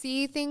or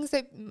see things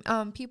that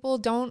people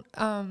don't,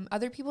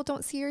 other people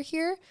don't see or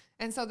hear?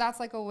 And so that's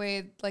like a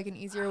way, like an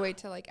easier way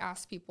to like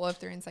ask people if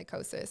they're in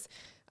psychosis.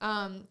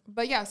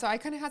 But yeah, so I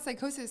kind of had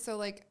psychosis. So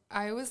like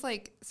I was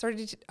like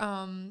started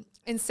to,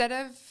 instead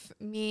of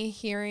me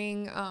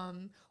hearing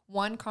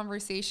one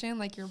conversation,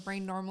 like your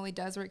brain normally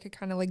does, where it could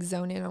kind of like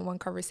zone in on one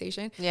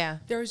conversation. Yeah.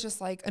 There was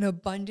just like an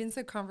abundance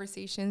of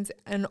conversations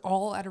and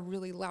all at a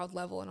really loud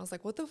level. And I was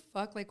like, what the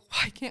fuck? Like,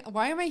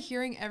 why am I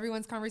hearing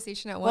everyone's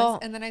conversation at once?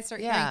 And then I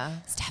start hearing,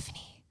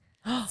 Stephanie,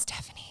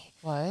 Stephanie.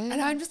 What?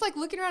 And I'm just like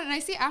looking around and I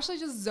see Ashley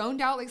just zoned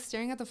out, like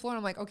staring at the floor. And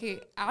I'm like, okay,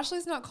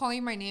 Ashley's not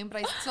calling my name,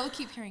 but I still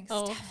keep hearing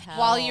Stephanie.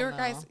 While you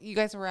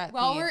guys were at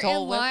While the we're in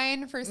Dole Whip?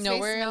 line for Space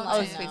Mountain.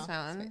 Oh, Space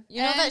Mountain.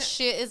 You know that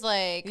shit is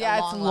like Yeah, a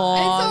it's long long.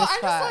 line. And so as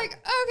I'm just fuck. like,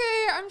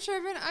 okay, I'm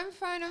tripping. I'm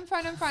fine. I'm still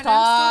just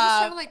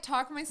trying to like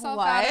talk myself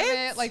out of What?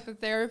 it, like the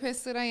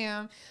therapist that I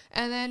am.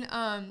 And then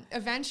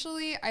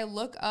eventually I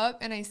look up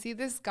and I see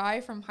this guy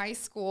from high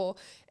school,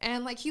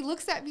 and like he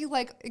looks at me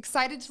like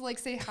excited to like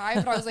say hi,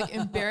 but I was like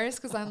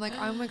embarrassed because I'm like,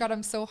 oh my God,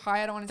 I'm so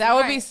high. I don't want to say That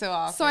would hi. be so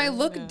awkward. So I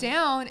look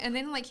down, and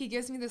then like he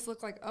gives me this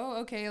look like,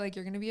 oh, okay, like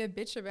you're going to be a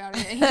bitch about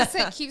it. And he just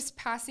like keeps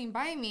passing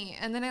by me.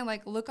 And then I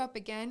like look up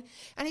again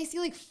and I see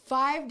like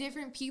 5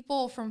 different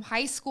people from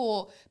high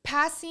school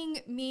passing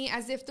me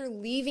as if they're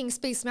leaving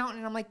Space Mountain.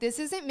 And I'm like, this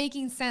isn't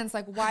making sense.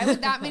 Like, why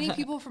would that many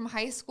people from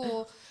high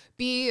school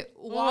be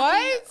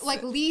walking,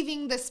 like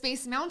leaving the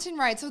Space Mountain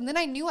ride? So then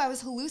I knew I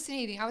was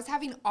hallucinating. I was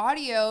having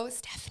audio,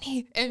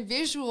 Stephanie, and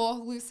visual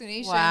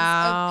hallucinations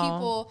of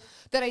people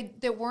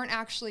that weren't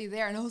actually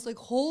there. And I was like,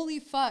 holy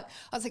fuck.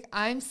 I was like,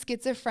 I'm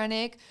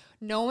schizophrenic.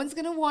 No one's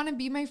going to want to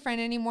be my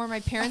friend anymore. My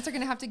parents are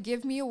going to have to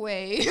give me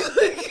away.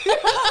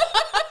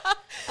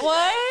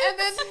 What?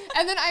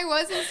 And then I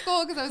was in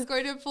school because I was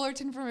going to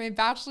Fullerton for my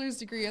bachelor's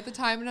degree at the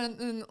time.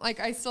 And like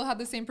I still had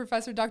the same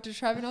professor, Dr.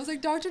 Trev. And I was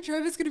like, Dr.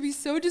 Trev is going to be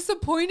so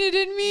disappointed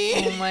in me.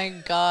 Oh my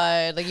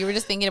God. Like you were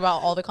just thinking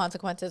about all the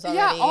consequences already.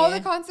 Yeah, all the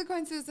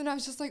consequences. And I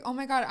was just like, oh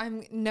my God,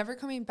 I'm never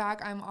coming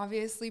back. I'm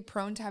obviously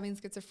prone to having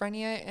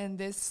schizophrenia, and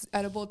this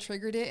edible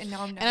triggered it. And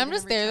now I'm never And I'm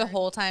just there the return.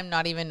 whole time,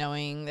 not even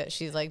knowing that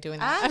she's like doing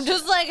that. I'm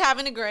just like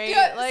having a great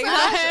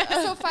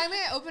So finally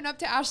I opened up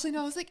to Ashley and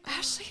I was like,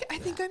 Ashley, I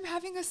think I'm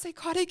having a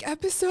psychotic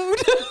episode.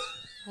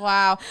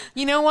 Wow.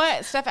 You know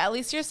what, Steph? At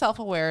least you're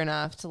self-aware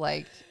enough to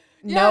like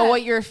know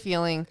what you're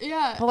feeling.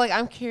 Yeah. But like,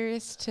 I'm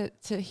curious to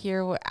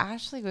hear what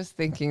Ashley was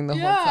thinking the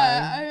whole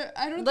time.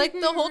 I don't like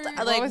think the we whole were- time.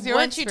 What Like was your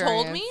once you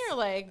told me, experience? or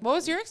like What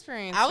was your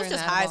experience? I was during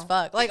just the high as edible?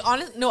 fuck. Like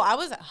honest, no, I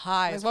was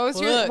high. Like, as what was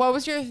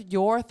fuck.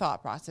 your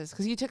thought process?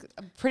 Because you took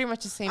pretty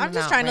much the same. I'm just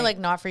amount, trying to right? like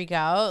not freak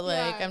out.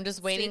 Like Yeah, I'm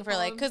just waiting stay for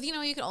like, calm. cause you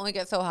know you can only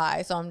get so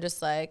high. So I'm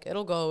just like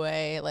it'll go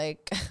away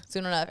like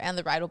soon enough, and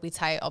the ride will be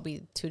tight. I'll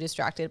be too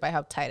distracted by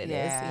how tight it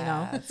is. You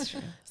know. That's true.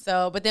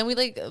 So, but then we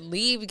like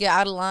leave, get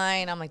out of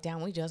line. I'm like,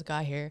 damn, we just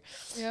got here.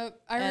 Yep,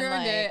 I And,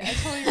 ruined it. like- I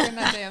totally ruined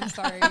that day. I'm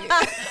sorry.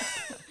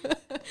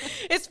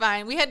 It's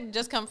fine. We had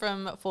just come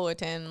from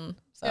Fullerton,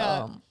 so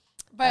Yeah.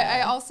 But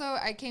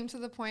I came to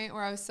the point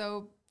where I was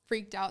so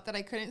freaked out that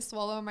I couldn't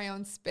swallow my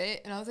own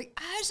spit, and I was like,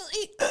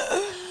 Ashley,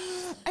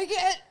 I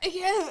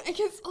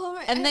can't swallow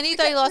my. and then you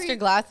thought you lost your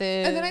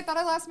glasses. And then I thought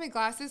I lost my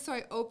glasses, so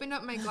I opened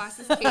up my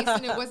glasses case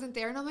and it wasn't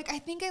there. And I'm like, I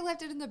think I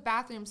left it in the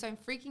bathroom. So I'm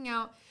freaking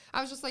out. I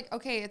was just like,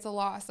 okay, it's a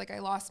loss. Like I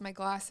lost my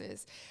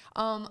glasses.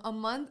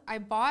 I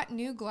bought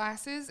new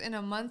glasses, and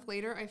a month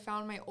later I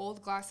found my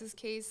old glasses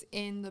case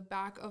in the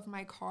back of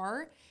my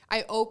car.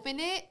 I open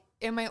it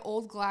and my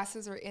old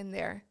glasses are in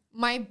there.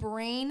 My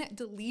brain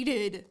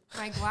deleted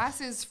my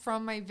glasses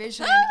from my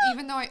vision.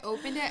 Even though I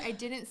opened it, I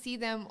didn't see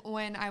them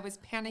when I was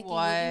panicking looking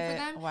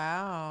for them.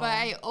 Wow. But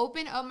I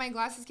opened up my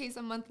glasses case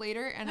a month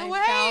later, and No I way.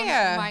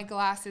 found my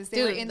glasses.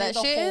 They were dude, in there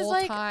that the shit whole is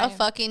like time. a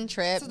fucking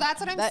trip. So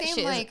that's what I'm That saying.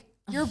 shit is- Like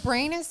your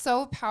brain is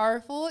so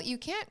powerful, you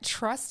can't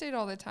trust it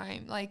all the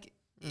time. Like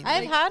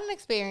I've had an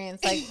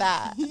experience like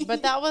that,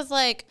 but that was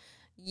like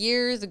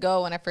years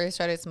ago when I first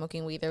started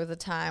smoking weed. There was a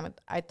time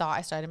I thought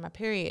I started my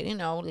period. You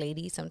know,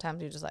 ladies,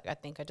 sometimes you're just like, I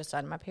think I just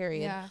started my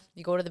period. Yeah.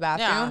 You go to the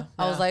bathroom. Yeah,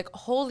 I was yeah. like,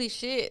 holy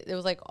shit. It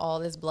was like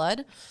all this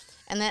blood.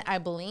 And then I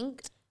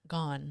blinked,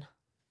 gone.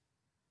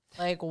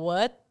 Like,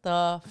 what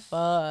the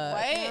fuck?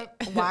 What?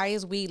 Why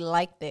is weed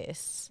like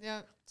this?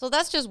 yeah. So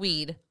that's just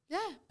weed. Yeah.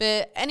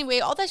 But anyway,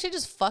 all that shit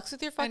just fucks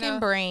with your know. fucking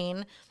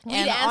brain.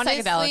 and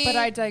honestly, psychedelics. But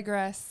I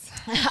digress.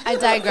 I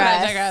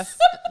digress.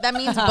 That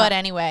means but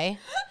anyway.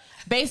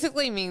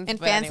 Basically means In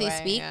but fancy anyway,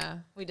 speak, yeah.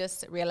 we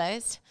just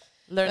realized.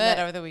 Learned But- that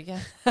over the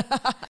weekend.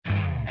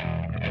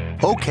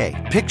 Okay,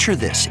 picture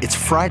this. It's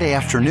Friday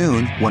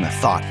afternoon when a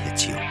thought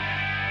hits you.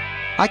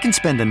 I can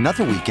spend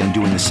another weekend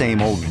doing the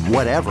same old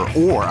whatever,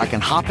 or I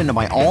can hop into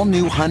my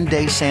all-new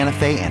Hyundai Santa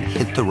Fe and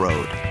hit the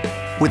road.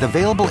 With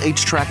available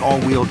H-Track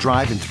all-wheel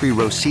drive and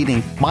 3-row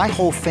seating, my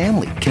whole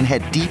family can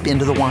head deep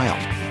into the wild.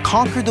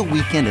 Conquer the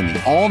weekend in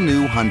the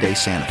all-new Hyundai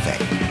Santa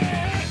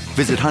Fe.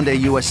 Visit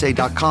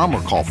HyundaiUSA.com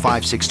or call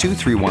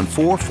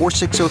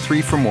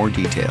 562-314-4603 for more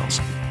details.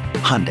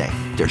 Hyundai,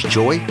 there's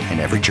joy in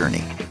every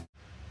journey.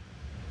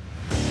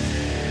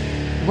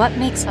 What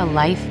makes a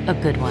life a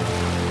good one?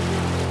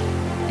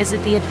 Is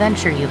it the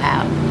adventure you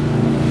have?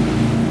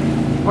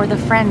 Or the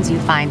friends you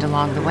find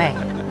along the way?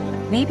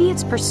 Maybe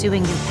it's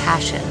pursuing your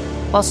passion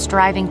while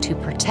striving to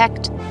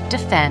protect,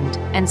 defend,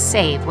 and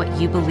save what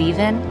you believe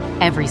in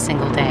every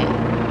single day.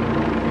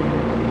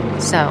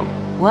 So,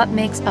 what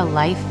makes a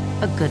life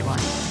a good one.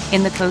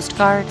 In the Coast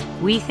Guard,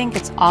 we think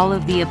it's all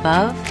of the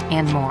above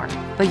and more,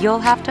 but you'll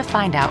have to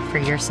find out for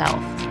yourself.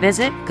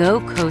 Visit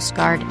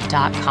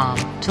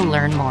gocoastguard.com to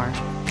learn more.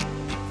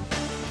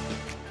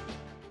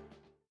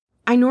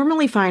 I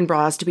normally find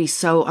bras to be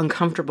so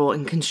uncomfortable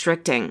and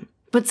constricting,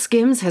 but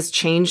Skims has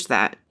changed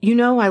that. You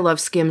know I love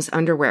Skims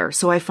underwear,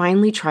 so I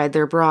finally tried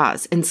their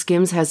bras, and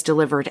Skims has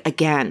delivered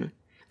again.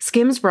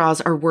 Skims bras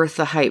are worth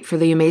the hype for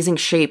the amazing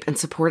shape and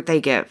support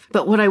they give,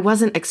 but what I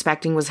wasn't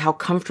expecting was how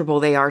comfortable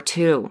they are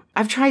too.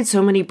 I've tried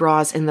so many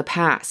bras in the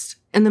past,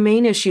 and the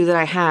main issue that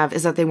I have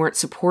is that they weren't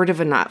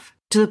supportive enough,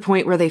 to the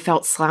point where they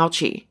felt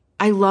slouchy.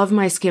 I love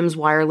my Skims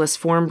wireless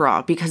form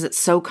bra because it's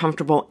so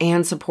comfortable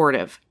and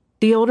supportive.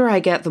 The older I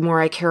get, the more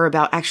I care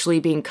about actually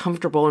being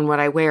comfortable in what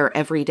I wear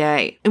every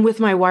day. And with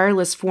my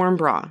wireless form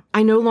bra,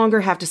 I no longer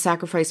have to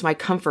sacrifice my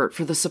comfort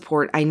for the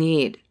support I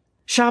need.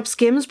 Shop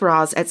Skims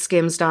bras at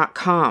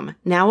skims.com,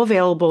 now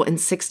available in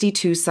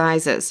 62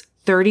 sizes,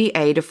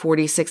 30A to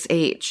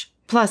 46H.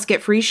 Plus,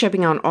 get free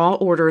shipping on all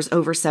orders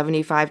over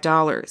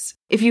 $75.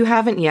 If you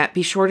haven't yet,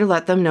 be sure to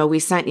let them know we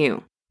sent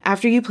you.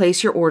 After you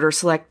place your order,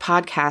 select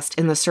podcast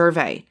in the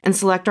survey and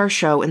select our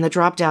show in the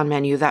drop-down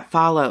menu that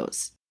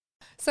follows.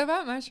 So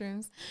about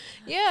mushrooms.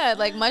 Yeah,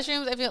 like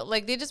mushrooms, I feel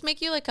like they just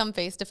make you like come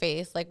face to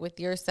face like with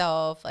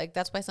yourself. Like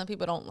that's why some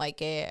people don't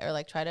like it or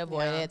like try to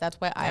avoid it. That's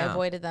why I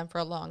avoided them for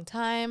a long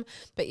time.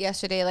 But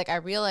yesterday, like I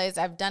realized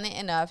I've done it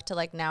enough to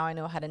like now I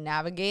know how to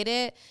navigate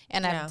it,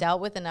 and I've dealt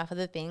with enough of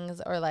the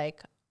things, or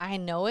like I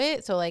know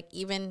it. So like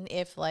even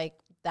if like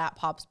that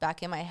pops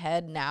back in my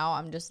head now,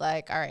 I'm just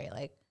like, all right,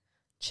 like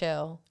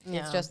chill.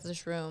 It's just the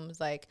shrooms.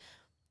 Like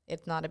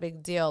it's not a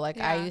big deal. Like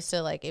I used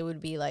to like, it would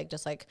be like,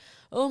 just like,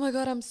 oh my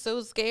God, I'm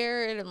so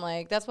scared. And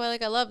like, that's why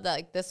like, I love that.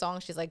 Like this song,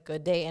 she's like,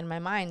 good day in my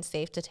mind,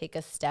 safe to take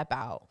a step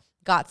out.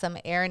 Got some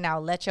air now,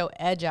 let your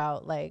edge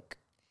out. Like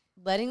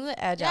letting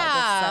the edge out.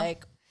 Just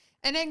like,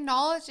 and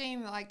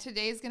acknowledging that like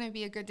today's gonna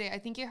be a good day. I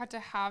think you have to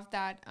have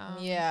that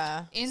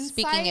insight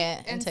speaking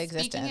it and into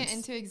speaking existence. it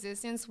into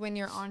existence when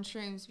you're on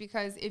shrooms,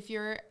 because if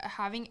you're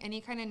having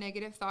any kind of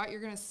negative thought,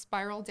 you're gonna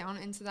spiral down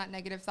into that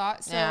negative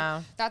thought.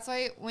 So that's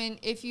why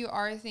if you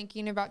are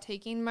thinking about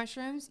taking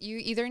mushrooms, you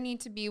either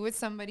need to be with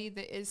somebody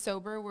that is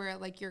sober, where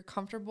like you're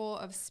comfortable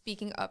of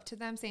speaking up to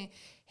them, saying,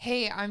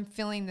 hey, I'm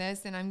feeling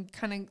this and I'm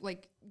kind of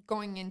like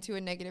going into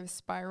a negative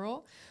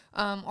spiral,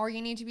 or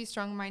you need to be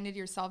strong-minded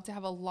yourself to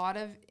have a lot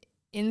of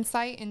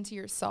insight into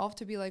yourself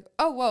to be like,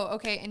 oh, whoa,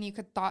 okay. And you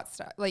could thought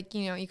stop, like,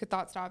 you know, you could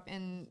thought stop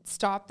and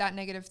stop that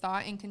negative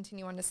thought and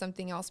continue on to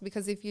something else.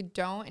 Because if you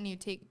don't and you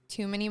take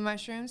too many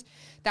mushrooms,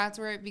 that's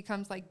where it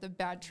becomes like the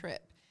bad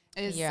trip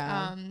is,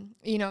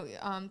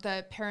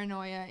 the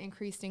paranoia,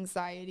 increased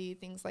anxiety,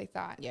 things like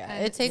that. Yeah.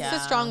 And it takes a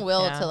strong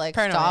will to like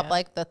stop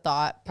like the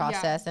thought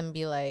process and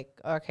be like,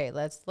 okay,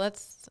 let's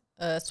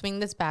swing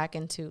this back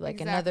into like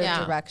another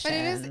direction.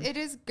 But it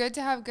is good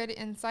to have good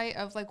insight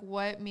of like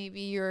what maybe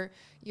you're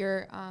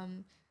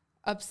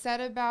upset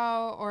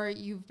about, or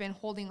you've been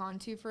holding on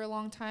to for a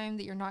long time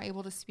that you're not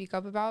able to speak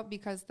up about,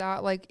 because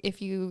that, like,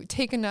 if you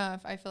take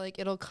enough, I feel like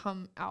it'll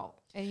come out.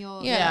 And you'll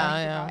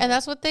and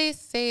that's what they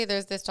say.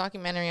 There's this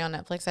documentary on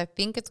Netflix, I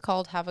think it's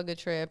called Have a Good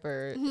Trip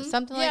or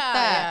something like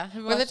that,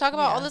 where they talk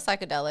about all the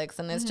psychedelics,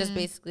 and it's just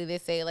basically they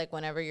say like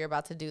whenever you're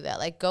about to do that,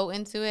 like go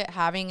into it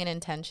having an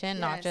intention,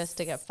 not just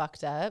to get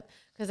fucked up,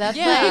 because that's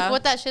like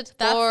what that shit's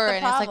for,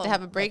 and it's like to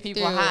have a breakthrough.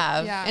 People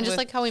have and just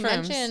like how we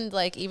shrooms. mentioned,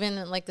 like even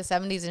in like the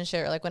 70s and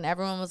shit, like when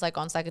everyone was like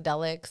on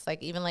psychedelics,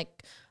 like even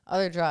like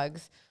other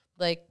drugs,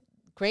 like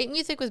great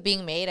music was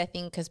being made, I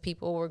think, because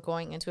people were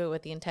going into it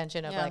with the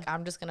intention of like,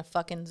 I'm just gonna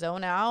fucking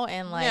zone out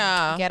and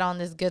like get on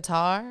this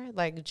guitar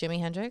like Jimi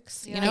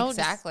Hendrix, you know,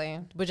 exactly.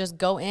 Would just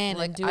go in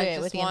and do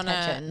it with the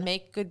intention.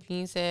 Make good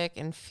music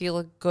and feel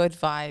a good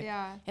vibe,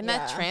 and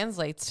that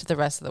translates to the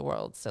rest of the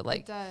world. So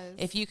like,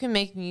 if you can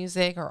make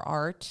music or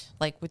art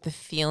like with the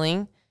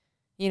feeling,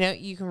 you know,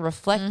 you can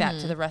reflect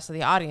that to the rest of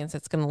the audience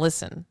that's gonna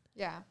listen.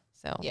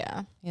 So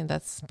and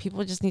that's,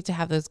 people just need to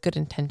have those good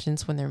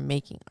intentions when they're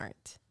making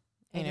art.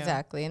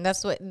 Exactly. And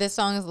that's what this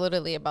song is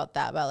literally about,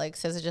 that about like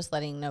SZA just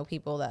letting know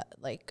people that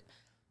like,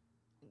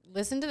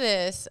 listen to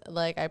this,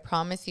 like I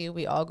promise you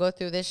we all go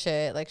through this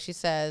shit. Like she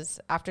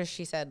says, after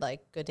she said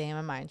like good day in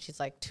my mind, she's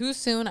like, too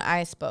soon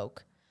I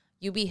spoke,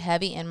 you be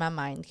heavy in my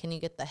mind, can you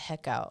get the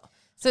heck out?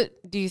 So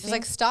do you think,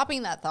 like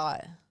stopping that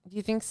thought, do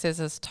you think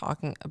SZA's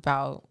talking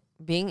about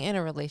being in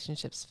a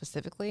relationship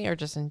specifically or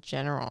just in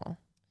general?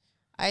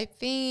 I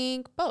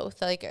think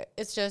both. Like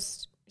it's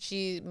just,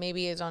 she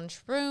maybe is on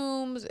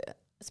shrooms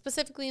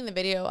specifically in the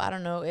video. I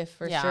don't know if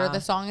for sure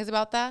the song is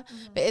about that,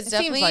 but it's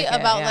definitely like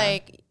about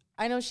like,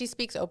 I know she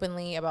speaks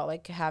openly about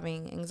like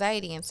having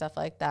anxiety and stuff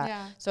like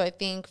that. So I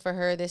think for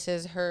her, this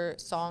is her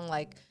song,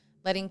 like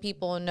letting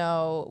people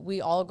know we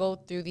all go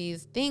through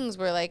these things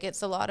where like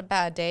it's a lot of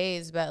bad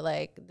days, but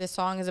like this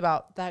song is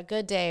about that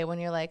good day when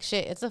you're like,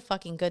 shit, it's a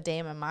fucking good day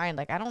in my mind,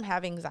 like I don't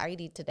have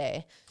anxiety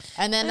today,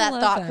 and then that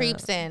thought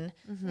creeps in.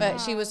 But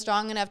she was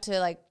strong enough to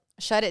like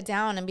shut it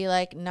down and be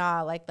like,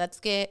 nah, like, let's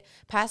get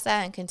past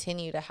that and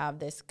continue to have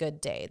this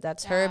good day.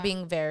 That's her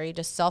being very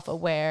just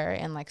self-aware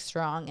and like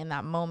strong in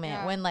that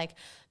moment when like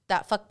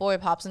that fuck boy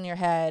pops in your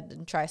head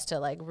and tries to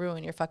like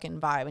ruin your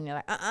fucking vibe, and you're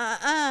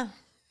like,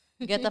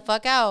 get the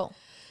fuck out.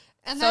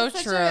 And So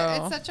that's true.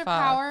 It's such a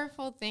Fuck.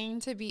 powerful thing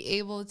to be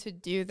able to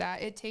do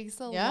that. It takes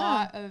a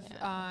lot of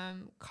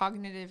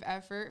cognitive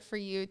effort for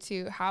you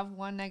to have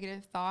one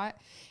negative thought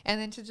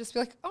and then to just be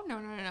like, oh,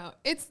 no.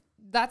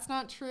 That's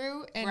not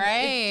true. And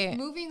it's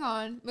moving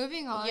on. And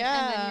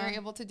then you're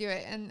able to do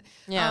it. And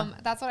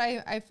that's what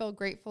I feel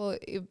grateful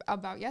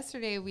about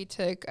yesterday. We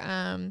took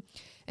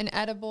an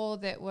edible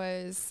that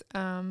was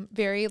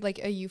very like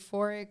a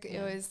euphoric.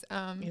 It was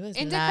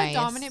indica nice.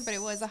 dominant, but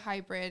it was a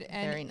hybrid.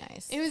 And Very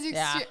nice. It was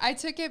I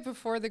took it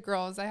before the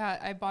girls.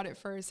 I bought it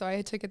first, so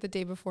I took it the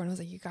day before, and I was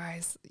like, you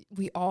guys,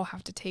 we all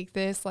have to take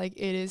this. Like,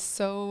 it is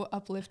so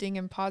uplifting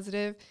and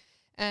positive.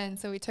 And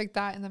so we took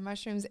that and the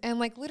mushrooms, and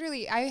like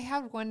literally I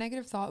had one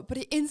negative thought, but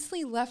it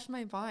instantly left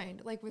my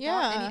mind, like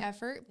without any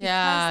effort,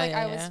 because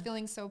I was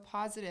feeling so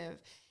positive.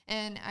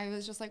 And I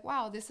was just like,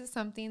 wow, this is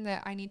something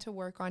that I need to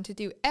work on to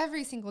do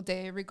every single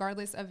day,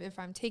 regardless of if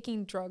I'm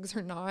taking drugs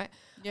or not.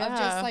 Of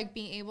just like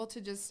being able to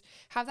just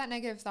have that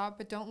negative thought,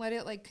 but don't let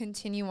it like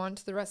continue on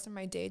to the rest of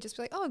my day. Just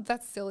be like, oh,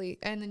 that's silly.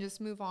 And then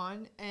just move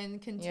on and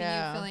continue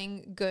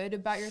feeling good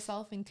about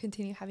yourself and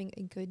continue having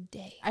a good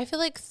day. I feel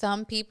like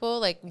some people,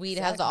 like weed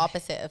has the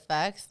opposite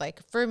effects. Like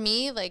for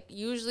me, like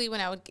usually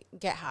when I would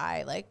get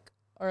high, like,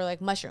 or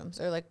like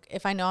mushrooms, or like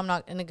if I know I'm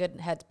not in a good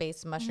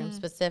headspace, mushrooms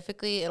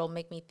specifically, it'll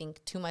make me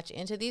think too much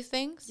into these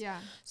things. Yeah.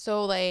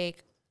 So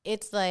like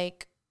it's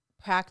like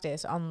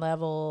practice on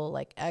level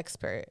like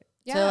expert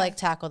to like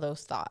tackle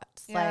those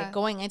thoughts. Like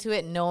going into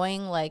it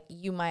knowing like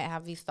you might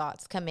have these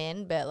thoughts come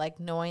in, but like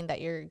knowing that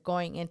you're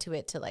going into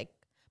it to like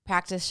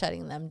practice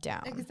shutting them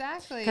down.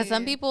 Exactly. Because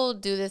some people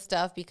do this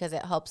stuff because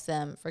it helps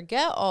them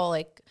forget all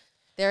like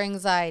their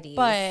anxiety.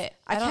 But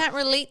I can't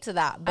relate to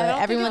that,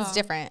 but everyone's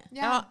different.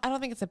 Yeah. I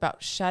don't think it's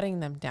about shutting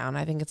them down.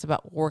 I think it's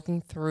about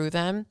working through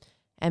them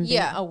and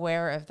being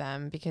aware of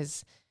them.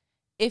 Because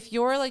if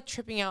you're like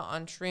tripping out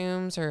on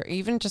shrooms or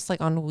even just like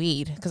on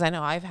weed, because I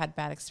know I've had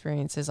bad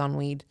experiences on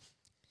weed,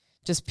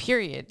 just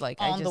period. Like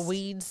On the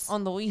weeds,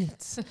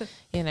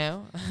 you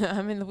know,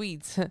 I'm in the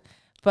weeds.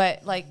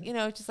 But like, you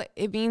know, just like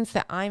it means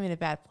that I'm in a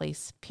bad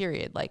place,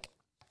 period. Like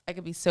I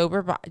could be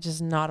sober, but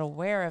just not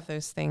aware of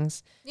those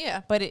things.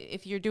 Yeah. But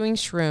if you're doing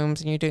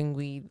shrooms and you're doing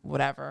weed,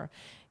 whatever,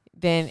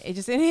 then it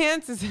just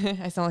enhances.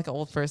 I sound like an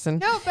old person.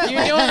 No, but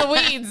you're doing the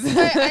weeds.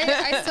 But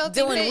I still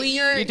think that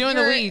you're doing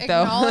the weed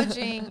though.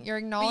 You're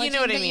acknowledging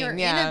what I that mean, you're in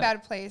a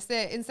bad place.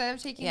 That instead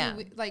of taking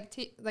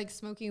like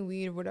smoking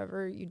weed or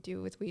whatever you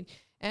do with weed,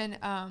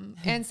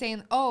 and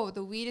saying, oh,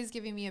 the weed is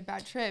giving me a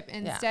bad trip.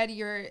 Instead,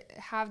 you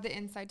have the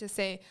insight to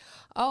say,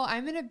 oh,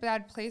 I'm in a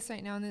bad place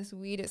right now, and this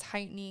weed is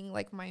heightening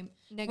like my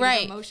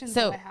negative emotions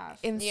that I have.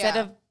 Instead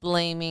of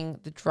blaming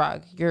the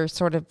drug, you're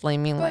sort of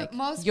blaming like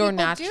your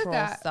natural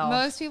self.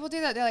 Most people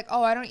do that. They're like,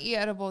 oh, I don't eat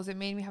edibles. It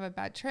made me have a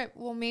bad trip.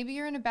 Well, maybe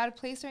you're in a bad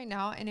place right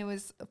now, and it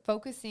was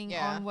focusing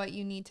on what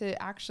you need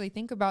to actually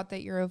think about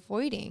that you're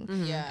avoiding.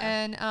 Yeah.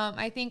 And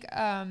I think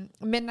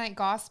Midnight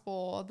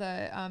Gospel,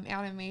 the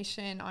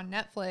animation on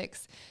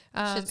Netflix,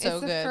 it's so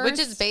good, which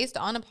is based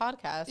on a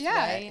podcast. Yeah,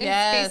 right?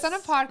 It's based on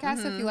a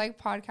podcast. If you like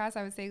podcasts,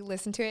 I would say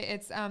listen to it.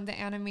 It's the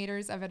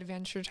animators of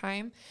Adventure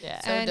Time. Yeah,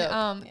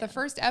 and the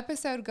first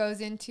episode goes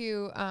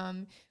into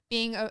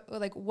being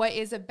like, what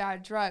is a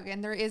bad drug?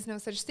 And there is no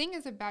such thing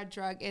as a bad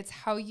drug. It's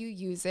how you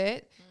use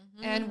it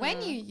and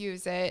when you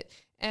use it.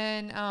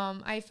 And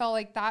I felt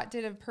like that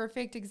did a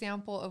perfect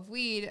example of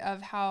weed,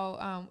 of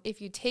how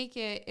if you take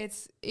it,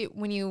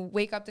 when you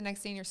wake up the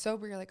next day and you're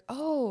sober, you're like,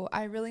 oh,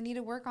 I really need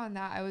to work on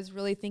that. I was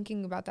really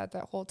thinking about that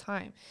whole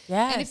time.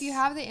 Yes. And if you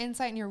have the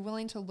insight and you're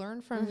willing to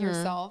learn from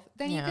yourself,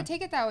 then you could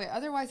take it that way.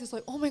 Otherwise, it's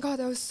like, oh my God,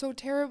 that was so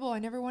terrible. I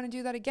never want to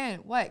do that again.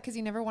 What? Because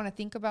you never want to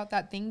think about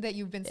that thing that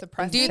you've been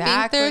suppressing. Do you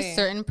think there's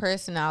certain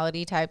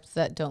personality types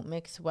that don't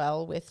mix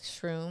well with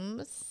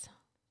shrooms?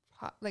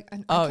 Like, I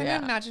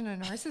can imagine a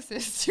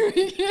narcissist doing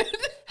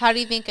it. How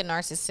do you think a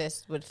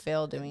narcissist would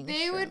feel doing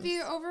They shrooms? would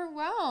be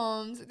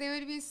overwhelmed. They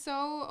would be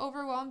so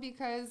overwhelmed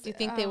because... Do you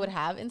think they would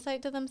have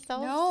insight to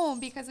themselves? No,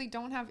 because they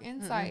don't have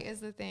insight is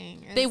the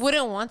thing. They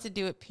wouldn't want to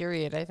do it,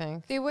 period, I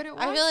think. They wouldn't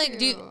want I feel like,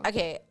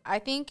 to. I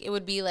think it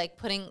would be like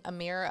putting a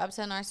mirror up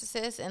to a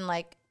narcissist, and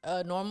like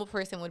a normal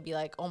person would be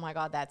like, oh my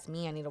God, that's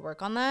me. I need to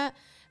work on that.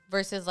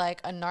 Versus like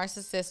a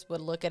narcissist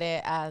would look at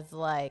it as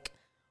like,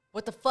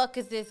 what the fuck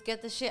is this?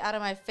 Get the shit out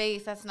of my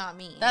face. That's not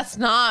me. That's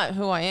not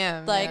who I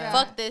am. Like,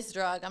 fuck this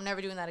drug. I'm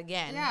never doing that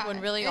again. Yeah, when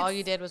really all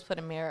you did was put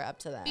a mirror up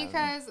to them.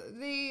 Because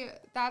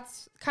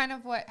that's kind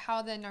of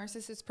how the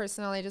narcissist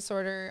personality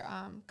disorder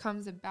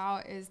comes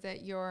about, is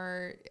that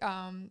you're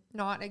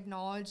not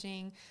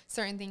acknowledging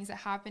certain things that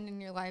happen in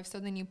your life. So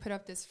then you put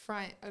up this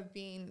front of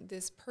being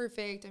this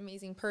perfect,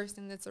 amazing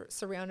person that's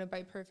surrounded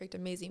by perfect,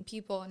 amazing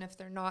people. And if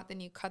they're not, then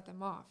you cut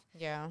them off.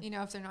 Yeah. You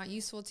know, if they're not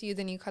useful to you,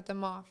 then you cut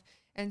them off.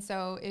 And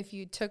so if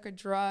you took a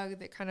drug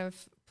that kind of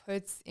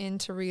puts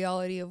into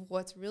reality of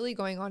what's really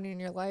going on in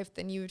your life,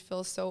 then you would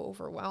feel so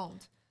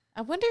overwhelmed.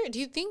 I wonder, do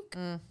you think,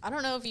 I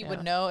don't know if you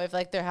would know if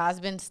like there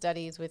has been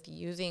studies with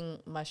using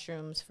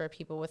mushrooms for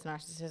people with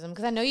narcissism.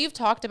 Because I know you've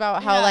talked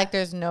about how like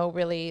there's no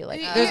really,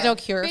 like there's no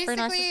cure for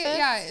narcissists.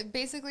 Yeah,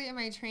 basically in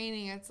my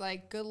training, it's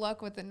like, good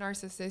luck with the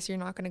narcissist. You're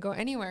not going to go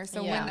anywhere.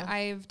 So when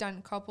I've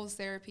done couples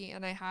therapy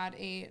and I had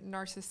a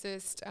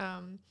narcissist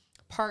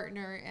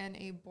partner and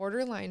a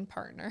borderline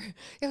partner,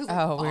 it was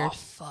like, weird. oh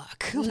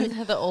fuck,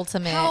 The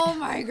ultimate. how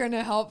am I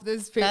gonna help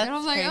this patient? And I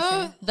was like,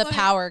 oh, the like,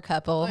 power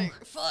couple.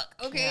 like, fuck,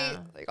 okay,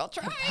 like I'll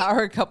try.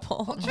 Power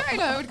couple. I'll try.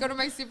 And I would go to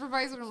my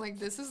supervisor and I'm like,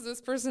 this is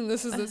this person,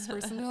 this is this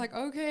person. They're like,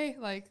 okay,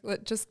 like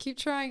just keep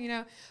trying, you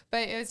know.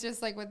 But it was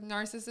just like with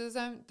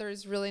narcissism,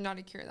 there's really not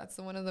a cure. That's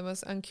one of the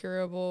most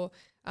uncurable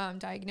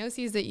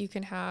diagnoses that you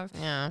can have.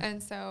 Yeah.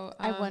 And so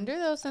I wonder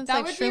though, since that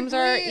like would be shrooms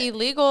are really-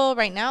 illegal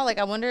right now, like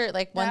I wonder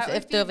like once That would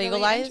if be they're really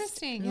legalized,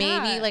 interesting,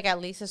 maybe yeah. like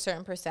at least a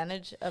certain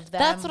percentage of them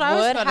That's what I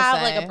was would about to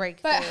have like say. a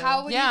breakthrough. But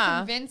how would you Yeah.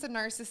 convince a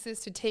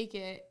narcissist to take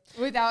it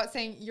without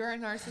saying you're a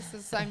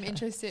narcissist? I'm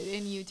interested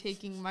in you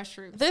taking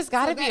mushrooms. There's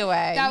gotta be a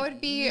way. That would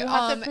be You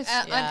have to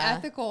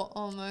unethical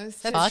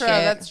almost. That's Fuck true. it.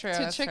 That's true. To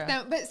That's trick true.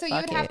 them, but so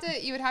Fuck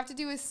you would have to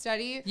do a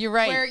study. You're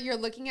right. Where you're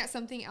looking at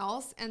something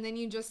else, and then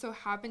you just so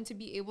happen to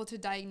be able to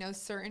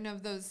diagnose certain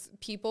of those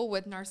people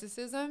with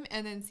narcissism,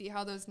 and then see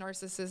how those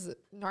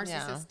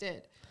narcissists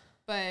did.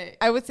 But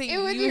I would say it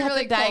would you be have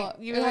really to cool.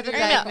 you It have would to be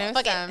really diagnose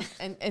cool.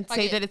 them and Fuck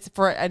say it. that it's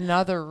for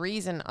another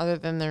reason other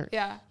than their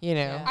you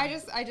know. I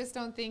just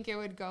don't think it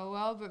would go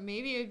well, but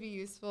maybe it'd be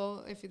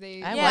useful if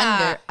they. I Yeah,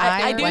 wonder.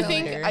 I do wonder.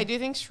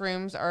 think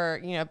shrooms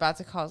are about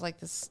to cause like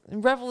this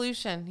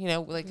revolution.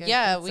 Like we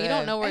it's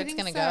don't a know where I it's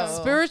think gonna so.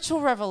 go.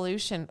 spiritual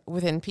revolution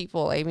within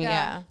people. I mean,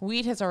 Yeah.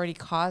 weed has already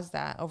caused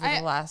that over I-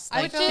 the last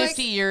I like feel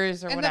 50 like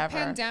years or And whatever.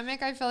 the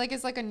pandemic, I feel like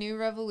is like a new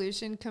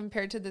revolution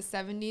compared to the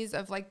 70s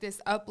of like this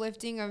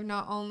uplifting of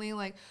not only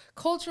like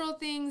cultural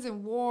things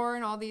and war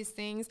and all these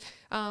things,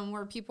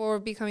 where people were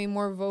becoming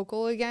more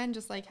vocal again,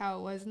 just like how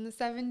it was in the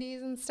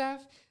 70s and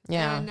stuff.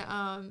 Yeah.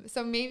 And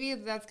so maybe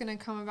that's going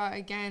to come about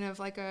again of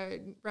like a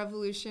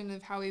revolution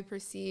of how we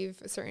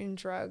perceive certain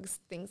drugs,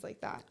 things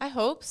like that. I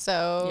hope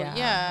so.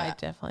 Yeah. I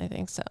definitely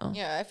think so.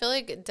 Yeah, I feel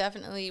like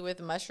definitely with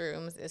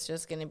mushrooms, it's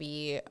just going to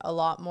be a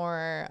lot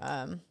more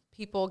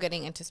people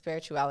getting into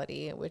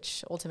spirituality,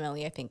 which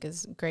ultimately I think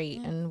is great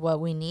and what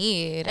we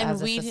need And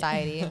as weed- a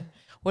society.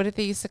 What did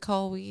they used to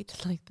call weed?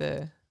 Like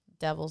the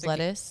Devil's the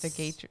lettuce. the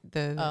gate,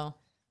 Oh,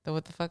 the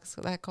what the fuck's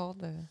that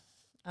called?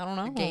 I don't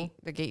know.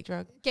 The gate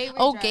drug. Gateway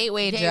Oh, drug.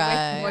 gateway Or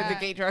drug. the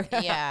gate drug.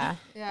 Yeah.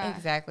 Yeah.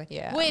 Exactly.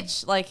 Yeah.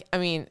 Which, like, I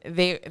mean,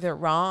 they're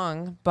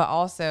wrong, but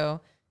also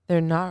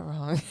they're not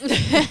wrong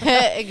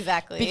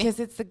Exactly. because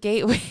it's the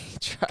gateway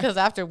drug. Because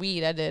after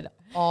weed, I did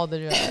all the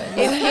drugs.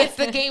 It's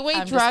the gateway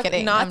I'm just drug,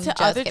 kidding. not I'm to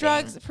just other kidding.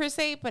 drugs per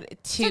se,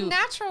 but To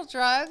natural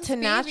drugs. to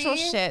natural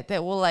baby. shit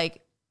that will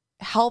like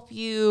help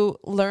you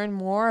learn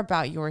more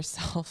about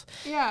yourself.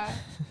 Yeah.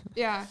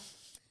 Yeah.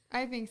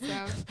 I think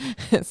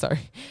so. Sorry,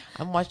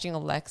 I'm watching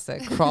Alexa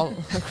crawl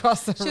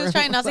across the room. She was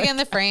trying not to get in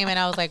the frame, and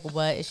I was like,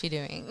 what is she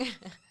doing?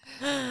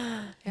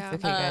 Yeah. Okay,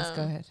 guys,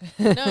 go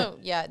ahead. No,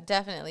 yeah,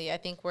 definitely. I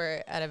think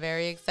we're at a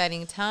very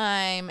exciting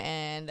time,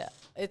 and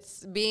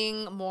it's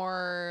being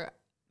more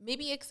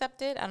maybe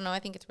accepted. I don't know. I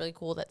think it's really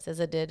cool that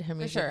SZA did her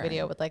music sure.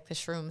 video with like the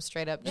shrooms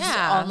straight up just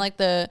Yeah. on like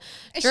the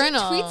And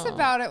journal. She tweets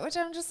about it, which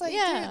I'm just like,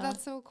 Yeah. dude,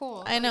 that's so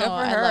cool. I know. Good for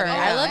I her. love it.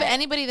 I Yeah. love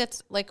anybody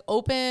that's like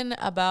open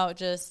about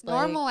just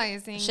like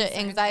Normalizing shit,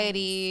 certain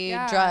anxiety,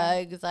 things. Yeah.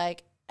 drugs,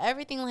 like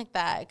everything like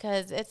that.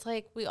 Because it's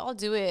like we all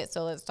do it.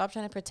 So let's stop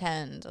trying to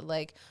pretend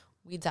like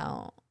we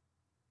don't.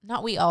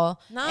 Not we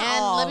all. Not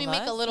and all let of me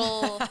make us. a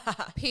little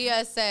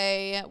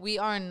PSA. We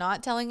are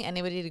not telling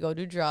anybody to go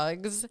do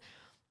drugs.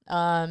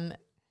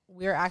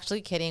 We're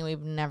actually kidding.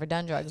 We've never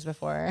done drugs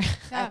before.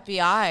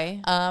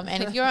 FBI.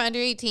 And if you're under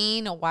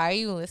 18, why are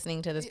you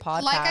listening to this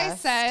podcast? Like I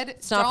said,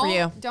 It's not for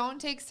you. Don't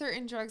take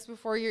certain drugs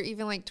before you're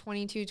even like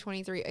 22,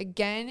 23.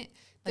 Again,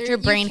 Let your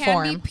brain you can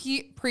form.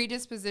 be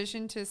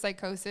predisposition to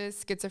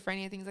psychosis,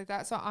 schizophrenia, things like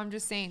that. So I'm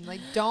just saying, like,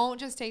 don't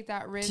just take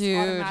that risk Dude.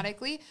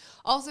 automatically.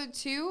 Also,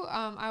 too,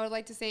 I would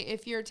like to say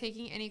if you're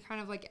taking any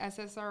kind of like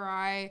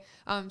SSRI,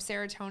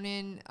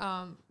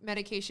 serotonin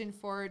medication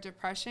for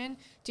depression,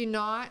 do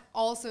not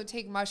also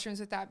take mushrooms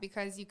with that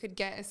because you could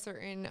get a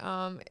certain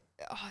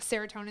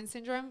serotonin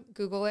syndrome.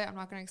 Google it. I'm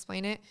not going to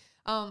explain it.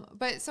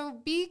 But so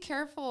be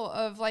careful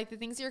of like the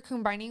things you're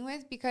combining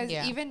with because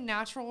Yeah. even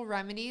natural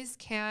remedies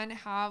can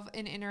have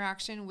an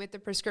interaction with the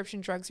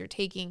prescription drugs you're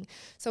taking.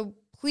 So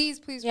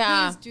please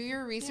Yeah. do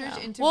your research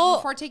into Well,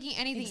 before taking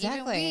anything,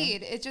 exactly.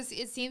 even weed.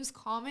 It seems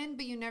common,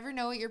 but you never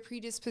know what you're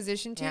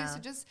predisposition to. Yeah. So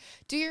just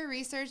do your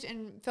research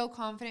and feel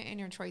confident in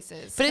your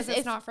choices. But 'cause it's-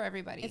 it's not for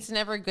everybody. It's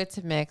never good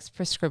to mix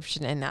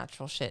prescription and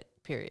natural shit,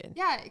 period.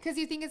 yeah, because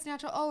you think it's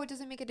natural. Oh, it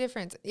doesn't make a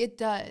difference. It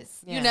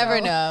does. Yeah. You never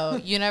So-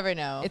 know. You never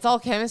know. It's all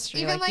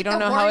chemistry. Even Like, you the don't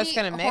know how it's horny-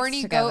 going to mix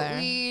horny together. goat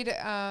weed.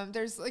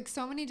 There's like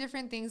so many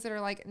different things that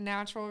are like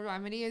natural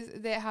remedies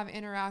that have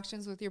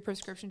interactions with your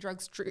prescription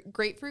drugs.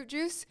 Grapefruit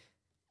juice,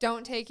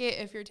 don't take it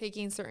if you're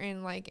taking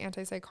certain like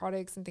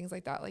antipsychotics and things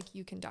like that. Like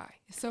you can die.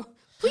 So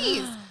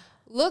please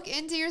look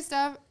into your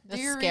stuff.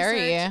 That's do your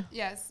scary. research.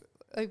 Yes.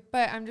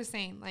 But I'm just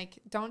saying, like,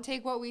 don't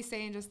take what we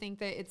say and just think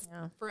that it's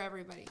for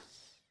everybody.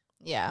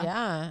 Yeah.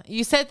 Yeah.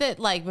 You said that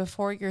like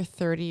before you're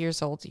 30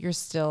 years old, you're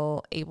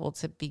still able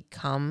to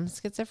become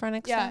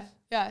schizophrenic. Yeah. Stuff?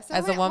 Yeah. So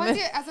As a woman?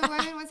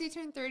 once you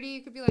turn 30,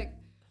 you could be like,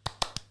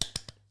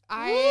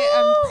 I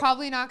am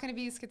probably not going to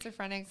be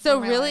schizophrenic. So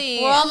for my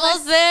really, life. We're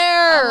almost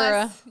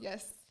there.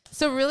 Yes.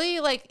 So really,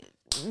 like,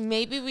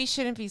 maybe we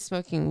shouldn't be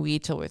smoking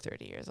weed till we're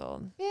 30 years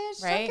old.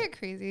 Bitch, Right? don't get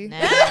crazy.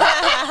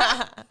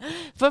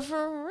 But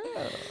for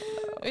real.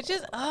 Which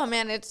is, oh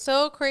man, it's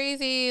so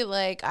crazy.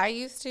 Like, I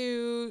used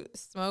to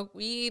smoke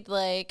weed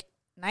like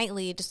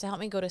nightly just to help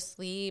me go to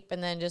sleep.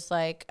 And then just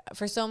like,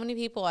 for so many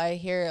people, I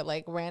hear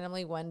like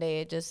randomly one day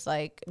it just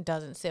like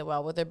doesn't sit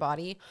well with their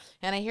body.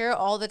 And I hear it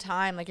all the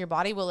time. Like, your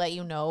body will let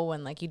you know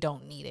when like you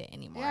don't need it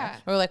anymore. Yeah.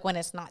 Or like when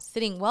it's not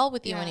sitting well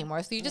with you Yeah.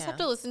 anymore. So you just Yeah. have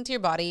to listen to your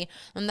body.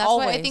 And that's why I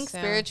Always, think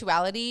yeah.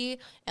 spirituality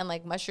and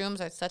like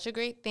mushrooms are such a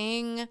great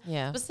thing.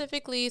 Yeah.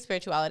 Specifically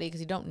spirituality, because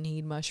you don't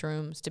need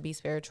mushrooms to be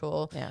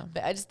spiritual. Yeah.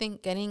 But I just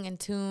think getting in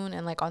tune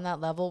and like on that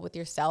level with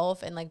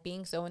yourself and like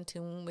being so in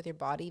tune with your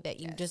body that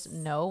you just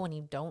know when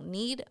you don't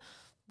need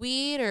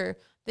weed or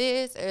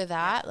this or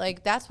that,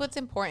 like that's what's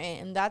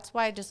important. And that's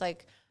why just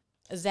like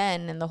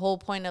Zen and the whole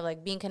point of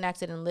like being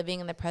connected and living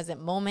in the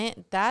present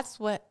moment,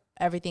 that's what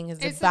everything is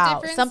It's the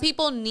about. difference- Some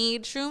people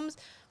need shrooms.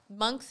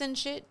 Monks and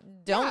shit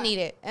don't Yeah. need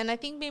it. And I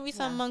think maybe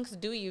some monks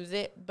do use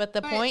it. But the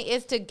But point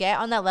is to get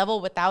on that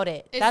level without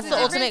it. It's That's the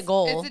ultimate difference-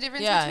 goal. It's the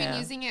difference Yeah, between yeah.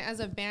 using it as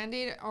a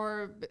Band-Aid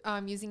or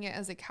using it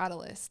as a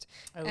catalyst.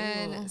 Ooh.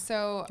 And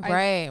so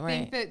Right, I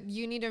think that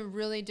you need to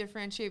really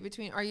differentiate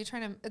between, are you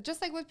trying to,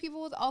 just like with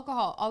people with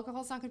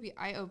alcohol's not going to be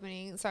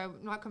eye-opening. So I'm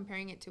not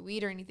comparing it to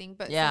weed or anything,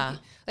 but Yeah.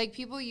 like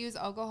people use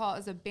alcohol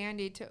as a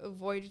Band-Aid to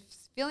avoid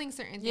feeling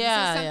certain things.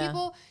 Yeah, so some yeah.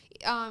 people,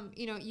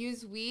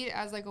 use weed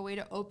as like a way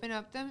to open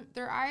up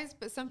their eyes,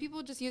 but some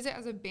people just use it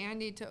as a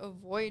Band-Aid to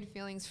avoid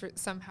feelings for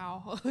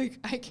somehow. Like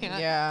I can't.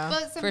 Yeah,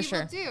 But some for people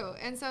sure. do.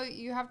 And so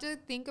you have to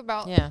think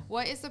about Yeah.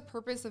 what is the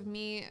purpose of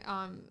me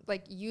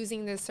like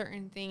using this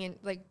certain thing and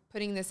like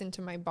putting this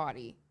into my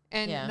body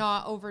and Yeah.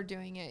 not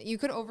overdoing it. You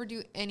could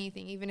overdo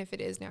anything even if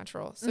it is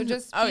natural. So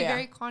just Oh, be yeah.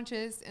 very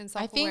conscious and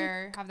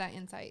self-aware, have that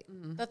insight.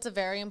 That's a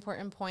very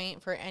important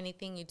point for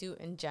anything you do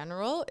in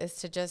general, is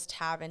to just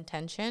have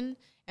intention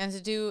and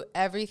to do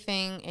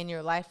everything in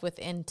your life with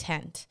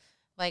intent.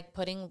 Like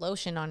putting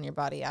lotion on your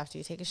body after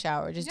you take a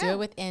shower. Just do Yeah. it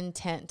with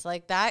intent.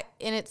 Like that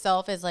in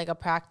itself is like a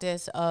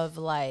practice of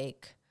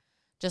like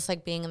just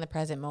like being in the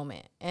present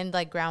moment and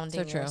like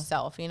grounding true.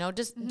 yourself,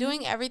 just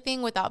doing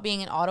everything without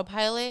being an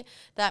autopilot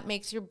that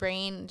makes your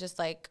brain just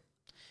like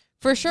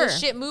For sure. the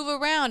shit move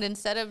around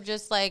instead of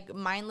just like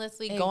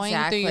mindlessly going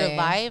through your Exactly.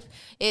 life.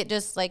 It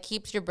just like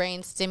keeps your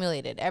brain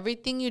stimulated.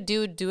 Everything you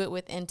do it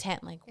with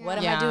intent. Like, what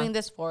am I Yeah. doing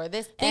this for?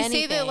 This They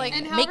say that, anything. like-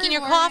 And how making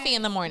your rewarding- coffee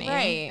in the morning.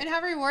 Right. And how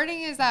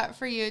rewarding is that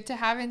for you to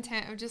have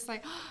intent of just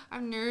like,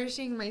 I'm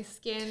nourishing my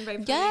skin by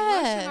putting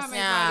Yes. lotion on my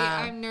Yeah.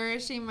 body. I'm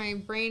nourishing my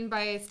brain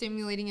by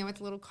stimulating it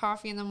with a little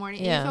coffee in the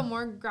morning. Yeah. And you feel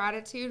more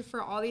gratitude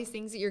for all these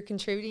things that you're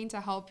contributing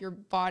to help your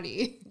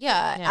body.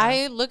 Yeah, Yeah.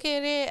 I look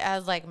at it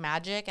as like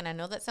magic, and I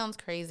know that sounds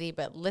crazy,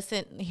 but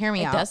listen, hear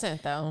me It out.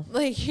 doesn't though.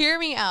 Like, hear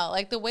me out.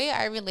 Like, the way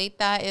I relate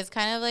that is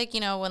kind of like,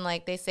 when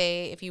like they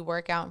say if you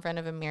work out in front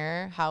of a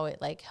mirror, how it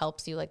like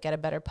helps you like get a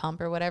better pump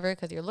or whatever,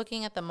 because you're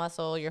looking at the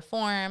muscle, your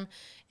form,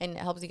 and it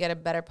helps you get a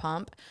better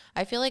pump.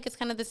 I feel like it's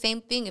kind of the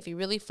same thing. If you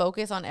really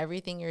focus on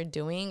everything you're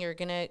doing, you're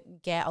gonna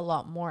get a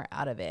lot more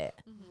out of it.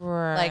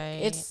 Right. Like,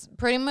 it's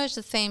pretty much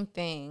the same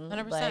thing.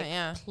 100%, Like,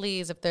 yeah.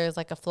 please, if there's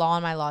like a flaw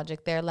in my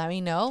logic there, let me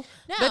know.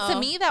 But to No.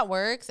 me, that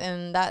works,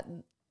 and that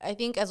I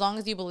think as long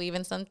as you believe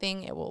in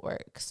something, it will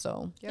work.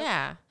 So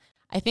Yeah.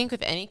 I think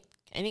with any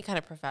kind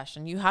of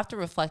profession, you have to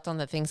reflect on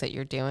the things that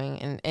you're doing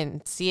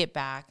and see it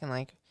back and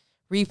like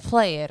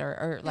replay it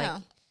or like Yeah.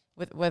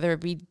 with whether it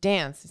be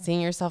dance,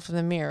 seeing yourself in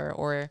the mirror,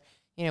 or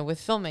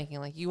with filmmaking,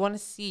 like you want to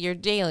see your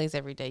dailies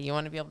every day. You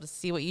want to be able to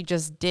see what you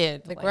just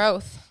did. the like,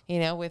 growth.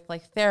 with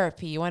like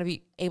therapy, you want to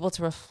be able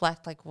to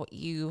reflect like what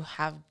you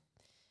have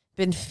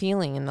been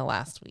feeling in the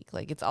last week.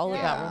 Like it's all Yeah.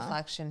 about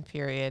reflection,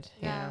 period.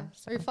 Yeah.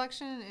 So.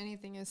 Reflection in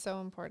anything is so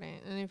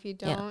important. And if you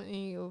don't and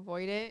you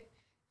avoid it,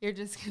 you're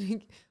just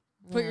going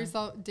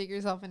to dig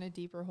yourself in a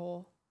deeper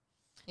hole.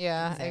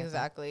 Yeah,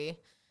 exactly.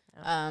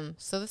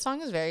 So the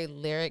song is very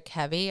lyric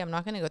heavy. I'm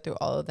not going to go through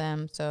all of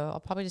them, so I'll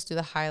probably just do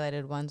the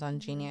highlighted ones on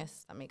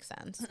Genius. That makes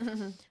sense.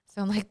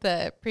 So in like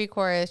the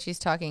pre-chorus, she's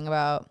talking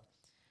about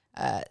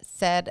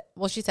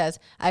she says,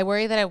 I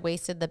worry that I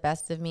wasted the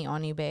best of me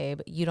on you, babe.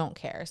 You don't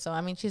care. So,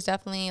 I mean, she's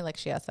definitely like,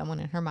 she has someone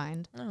in her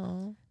mind. Oh.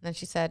 And then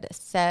she said,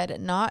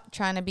 not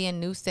trying to be a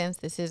nuisance.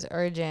 This is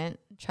urgent.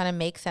 Trying to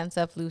make sense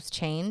of loose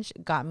change.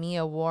 Got me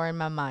a war in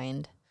my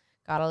mind.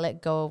 Gotta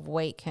let go of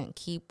weight. Can't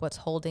keep what's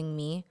holding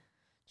me.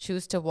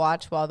 Choose to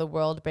watch while the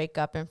world break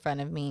up in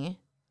front of me.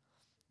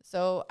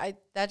 So I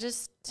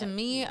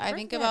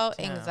think about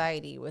yeah.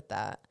 anxiety with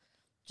that.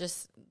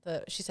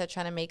 she said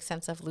trying to make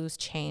sense of loose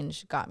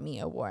change got me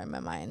a war in my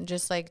mind.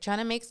 Just like trying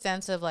to make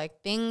sense of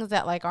like things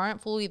that like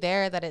aren't fully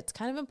there, that it's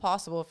kind of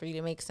impossible for you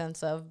to make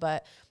sense of,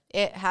 but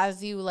it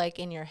has you like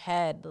in your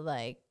head,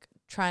 like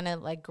trying to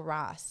like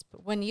grasp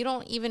when you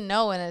don't even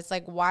know. And it's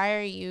like, why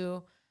are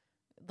you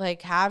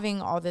like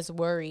having all this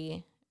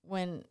worry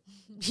when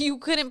you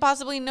couldn't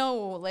possibly know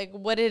like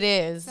what it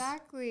is?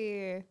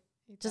 Exactly.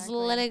 Just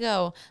let it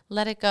go.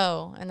 Let it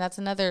go. And that's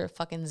another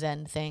fucking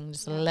Zen thing.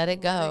 Just let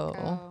it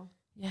go.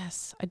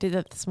 Yes, I did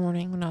that this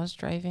morning when I was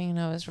driving, and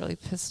I was really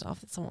pissed off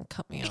that someone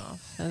cut me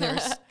off. And they were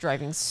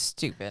driving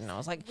stupid, and I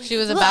was like, she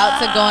was about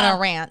to go on a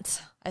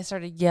rant. I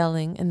started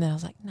yelling, and then I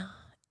was like, nah,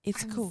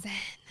 it's cool. Zen.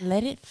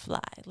 Let it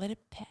fly. Let it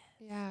pass.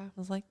 Yeah. I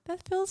was like,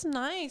 that feels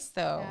nice,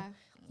 though. Yeah.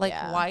 Like,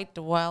 why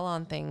dwell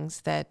on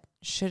things that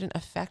shouldn't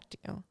affect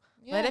you?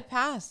 Yeah. Let it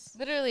pass.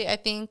 Literally, I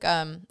think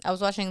I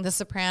was watching The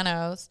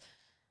Sopranos.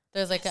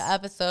 There's like an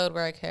episode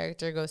where a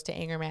character goes to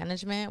anger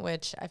management,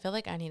 which I feel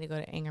like I need to go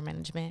to anger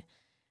management.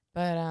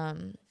 But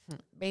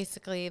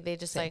basically, they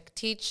just like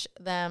teach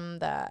them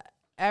that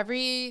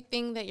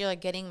everything that you're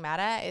like getting mad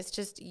at is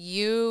just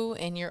you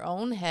in your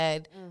own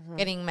head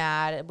getting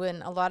mad.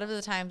 When a lot of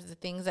the times the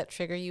things that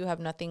trigger you have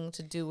nothing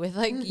to do with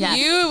like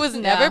you. It was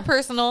never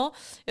personal.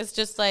 It's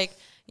just like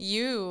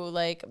you,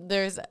 like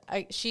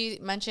she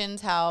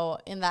mentions how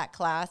in that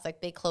class, like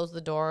they close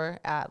the door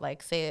at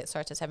like, say it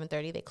starts at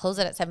 7:30, they close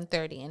it at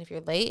 7:30, and if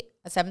you're late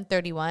at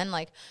 7:31,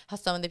 like how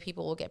some of the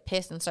people will get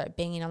pissed and start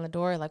banging on the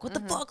door like, what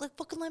the fuck, like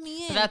fucking let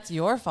me in. But that's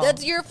your fault.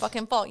 That's your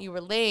fucking fault. You were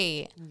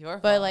late.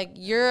 But like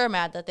you're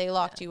mad that they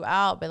locked you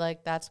out, but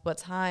like that's what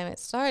time it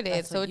started.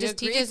 That's so it just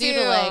teaches you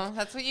to like,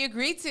 that's what you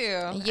agreed to.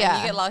 Yeah, and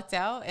you get locked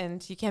out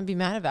and you can't be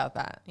mad about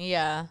that.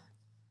 Yeah.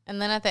 And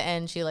then at the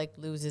end, she like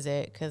loses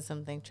it because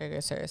something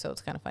triggers her. So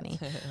it's kind of funny.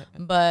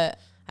 But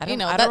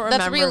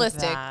that's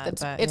realistic.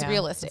 It's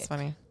realistic. It's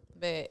funny.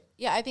 But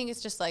yeah, I think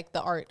it's just like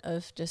the art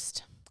of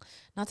just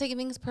not taking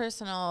things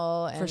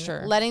personal and for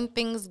sure, letting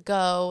things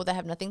go that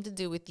have nothing to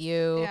do with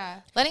you.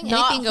 Yeah. Letting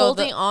not anything go.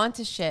 Holding on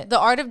to shit. The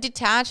art of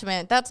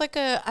detachment. That's like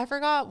I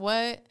forgot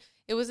what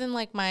it was in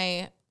like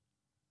my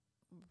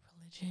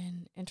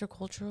religion,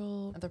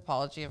 intercultural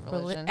anthropology of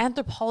religion.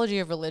 Anthropology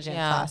of religion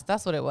class.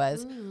 That's what it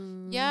was.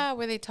 Yeah,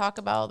 where they talk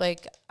about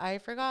like I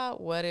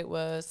forgot what it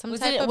was. Was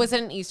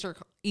it an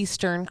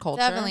Eastern culture?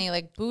 Definitely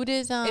like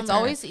Buddhism. It's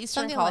always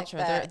Eastern culture.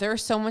 Like they're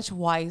so much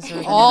wiser.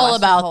 Than all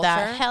Western about culture.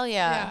 that. Hell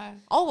yeah.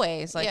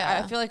 Always. Like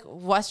I feel like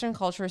Western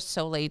culture is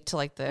so late to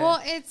like the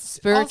it's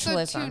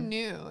spiritualism. also too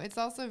new. It's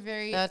also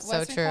very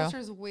Western culture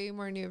is way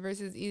more new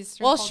versus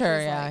Eastern. Well, culture sure,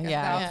 is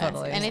like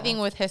totally. Anything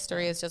with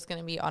history is just going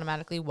to be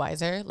automatically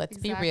wiser. Let's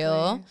be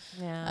real.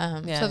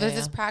 Yeah. So there's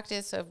this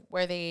practice of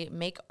where they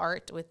make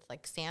art with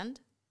like sand.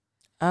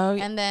 Oh,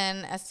 and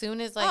then as soon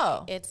as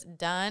like it's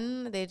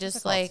done, they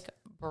just like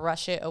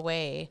brush it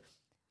away.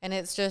 And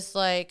it's just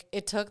like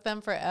it took them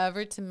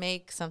forever to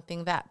make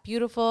something that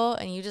beautiful.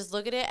 And you just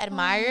look at it,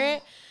 admire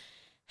it,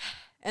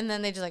 and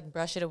then they just like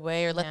brush it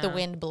away or let the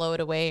wind blow it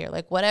away or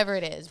like whatever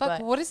it is.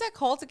 But what is that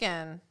called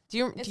again? Do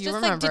you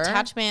remember? Like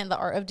detachment, the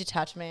art of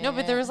detachment. No,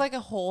 but there was like a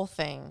whole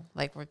thing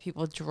like where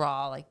people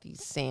draw like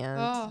these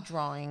sand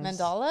drawings.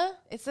 Mandala?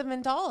 It's a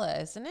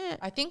mandala, isn't it?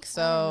 I think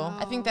so.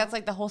 I think that's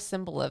like the whole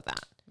symbol of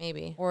that.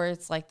 Maybe. Or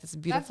it's like this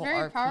beautiful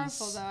art piece. That's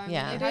very powerful, though.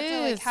 I mean, you have to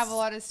like have a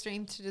lot of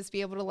strength to just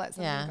be able to let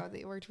something go that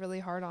you worked really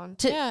hard on.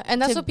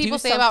 And that's what people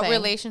say about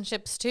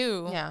relationships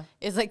too. Yeah.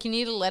 Is like you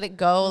need to let it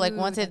go like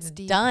once it's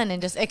done and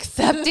just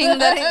accepting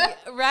that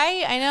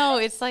right? I know,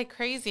 it's like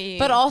crazy.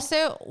 But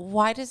also,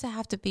 why does it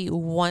have to be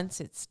once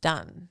it's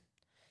done?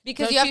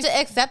 Because Don't you have to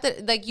accept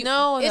it. Like it's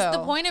though.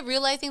 the point of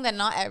realizing that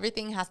not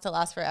everything has to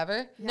last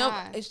forever. Yeah.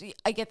 No,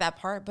 I get that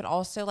part, but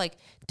also like,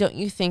 don't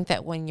you think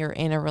that when you're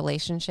in a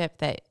relationship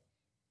that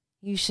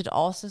you should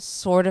also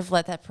sort of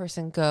let that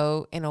person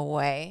go in a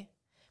way?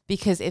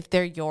 Because if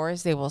they're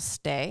yours, they will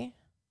stay.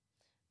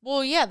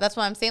 Well, yeah, that's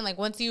what I'm saying. Like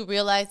once you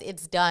realize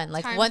it's done,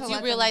 like once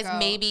you realize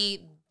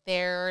maybe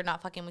they're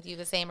not fucking with you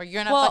the same or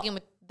you're not fucking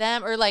with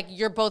them or like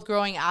you're both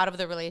growing out of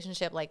the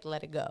relationship, like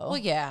let it go. Well,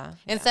 yeah.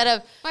 Instead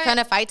of trying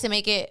to fight to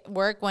make it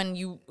work when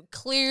you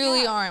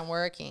clearly aren't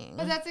working.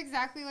 But that's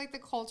exactly like the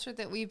culture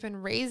that we've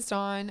been raised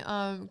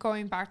on,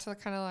 going back to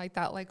kind of like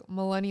that like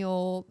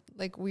millennial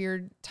like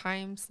weird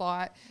time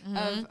slot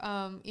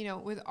of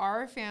with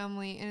our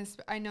family. And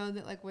I know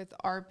that like with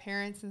our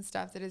parents and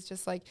stuff that it's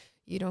just like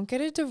you don't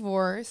get a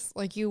divorce,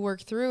 like you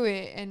work through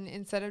it. And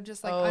instead of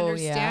just like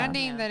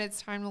understanding that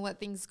it's time to let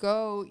things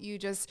go, you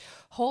just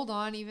hold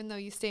on even though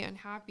you stay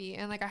unhappy.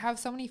 And like I have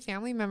so many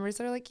family members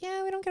that are like,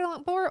 yeah, we don't get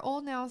along, but we're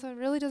old now, so it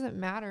really doesn't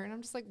matter. And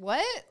I'm just like,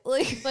 what?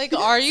 Like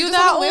are you just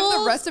that live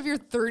old? The rest of your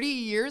 30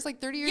 years? Like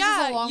 30 years is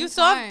a long time. You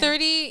still have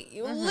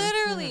 30.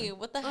 Literally,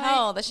 what the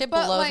hell? That shit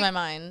blows my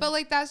mind. But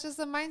like that's just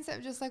the mindset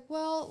of just like,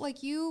 well,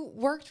 like you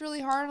worked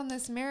really hard on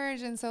this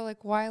marriage, and so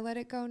like why let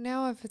it go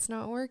now if it's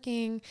not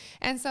working?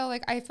 And so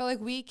like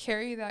we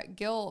carry that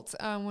guilt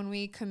when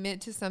we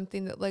commit to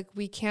something that like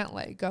we can't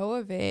let go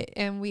of it,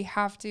 and we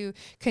have to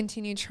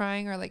continue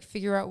trying or like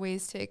figure out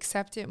ways to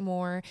accept it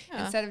more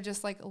instead of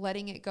just like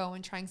letting it go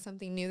and trying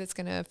something new that's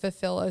going to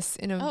fulfill us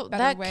in a better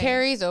way. That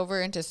carries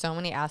over into so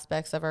many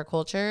aspects of our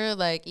culture,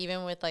 like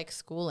even with like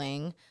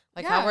schooling.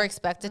 Like how we're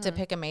expected to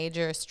pick a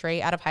major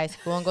straight out of high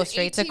school and go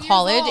straight to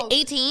college.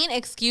 18,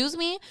 excuse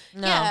me?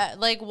 No. Yeah,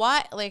 like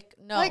what? Like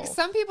no. Like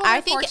some people I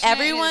think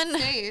everyone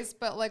stays,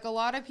 but like a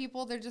lot of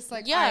people they're just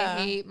like I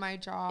hate my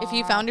job. If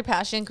you found your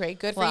passion, great,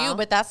 good for you,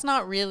 but that's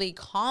not really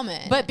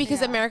common. But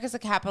because America's a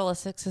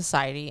capitalistic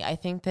society, I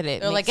think that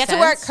they're like, get to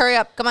work, hurry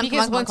up, come on,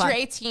 because come on. Once you're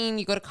 18,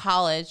 you go to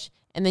college.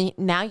 And then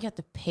now you have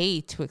to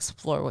pay to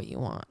explore what you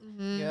want,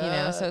 you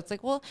know? So it's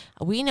like, well,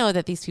 we know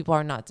that these people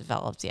are not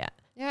developed yet.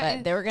 Yeah,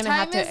 but they were going to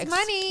have to explore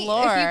money.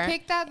 If you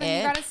pick that, then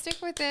you got to stick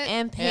with it.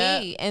 And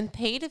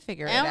pay to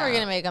figure it out. And we're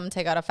going to make them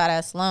take out a fat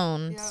ass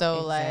loan. Yep.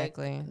 So like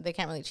they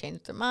can't really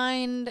change their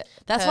mind.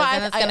 That's why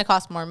it's going to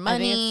cost more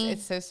money. I think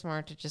it's so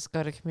smart to just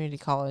go to community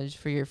college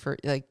for your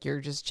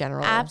just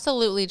general.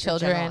 Absolutely,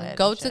 children.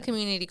 Go to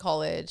community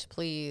college,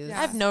 please. Yeah.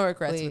 I have no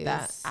regrets with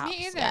that.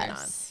 Me either.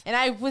 And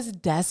I was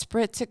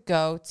desperate to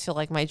go to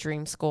like my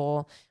dream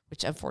school,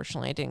 which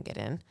unfortunately I didn't get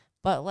in.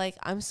 But like,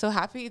 I'm so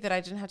happy that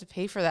I didn't have to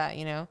pay for that,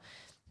 you know,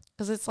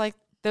 because it's like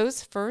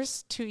those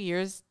first 2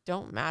 years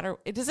don't matter.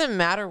 It doesn't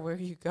matter where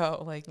you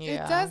go. Like, it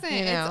doesn't.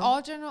 You know? It's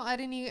all general ed.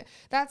 And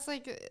that's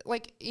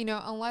like, you know,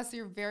 unless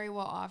you're very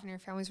well off and your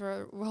family's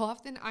very well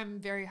off, then I'm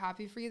very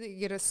happy for you that you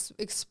get to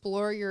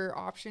explore your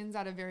options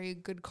at a very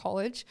good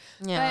college.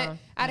 Yeah. But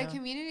at a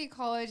community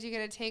college, you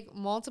get to take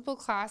multiple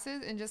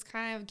classes and just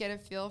kind of get a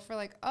feel for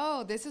like,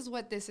 oh, this is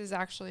what this is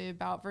actually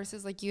about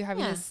versus like you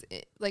having this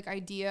like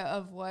idea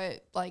of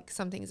what like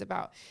something's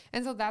about.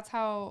 And so that's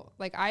how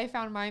like I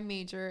found my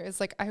major is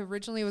like I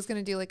originally was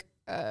going to do like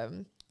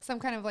some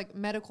kind of like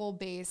medical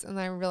base, and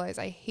then I realized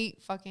I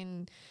hate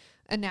fucking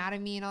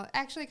anatomy, and I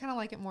actually kind of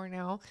like it more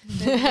now.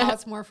 Now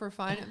it's more for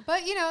fun,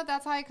 but you know,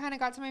 that's how I kind of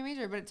got to my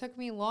major, but it took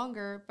me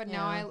longer, but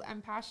now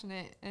I'm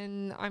passionate,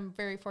 and I'm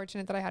very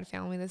fortunate that I had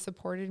family that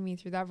supported me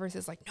through that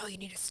versus like, no, you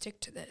need to stick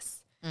to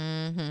this.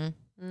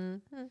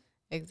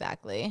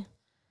 Exactly.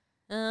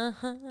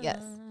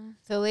 Yes.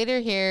 So later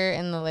here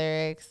in the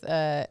lyrics,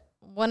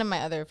 one of my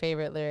other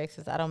favorite lyrics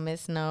is, I don't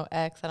miss no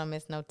ex, I don't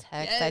miss no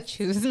text, I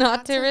choose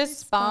not to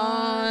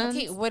respond.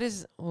 Okay, what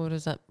does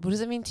that? What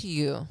does it mean to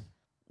you?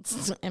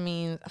 I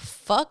mean,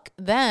 fuck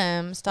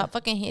them. Stop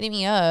fucking hitting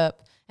me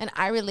up. And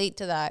I relate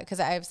to that because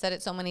I've said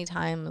it so many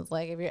times.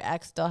 Like, if your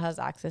ex still has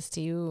access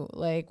to you,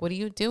 like, what are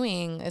you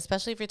doing?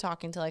 Especially if you're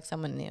talking to like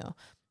someone new.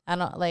 I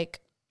don't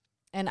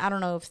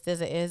know if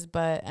SZA is,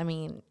 but I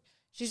mean,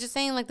 she's just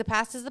saying like the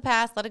past is the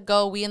past. Let it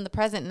go. We in the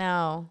present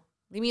now.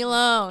 Leave me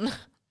alone.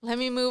 Let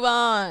me move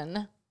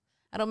on.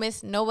 I don't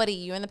miss nobody.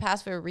 You're in the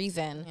past for a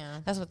reason.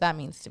 Yeah. That's what that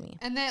means to me.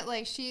 And that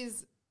like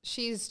she's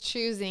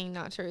choosing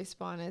not to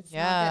respond. It's not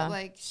that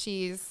like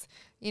she's,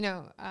 you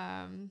know,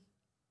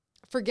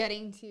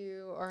 forgetting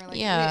to or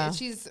like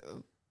she's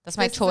that's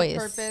my choice.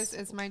 Purpose.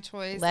 It's my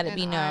choice. Let it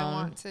be known. I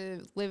want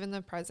to live in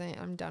the present.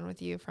 I'm done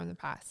with you from the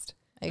past.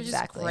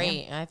 Exactly. Which is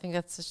great. And I think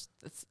that's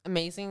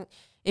amazing.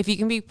 If you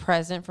can be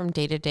present from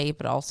day to day,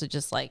 but also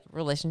just like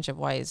relationship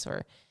wise,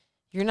 or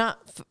you're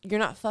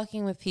not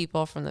fucking with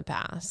people from the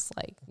past,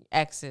 like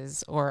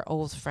exes or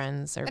old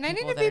friends or and people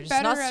I need to that be are just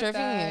better not at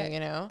serving that. you, you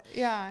know?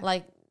 Yeah.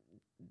 Like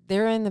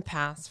they're in the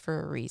past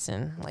for a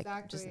reason. Like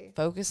just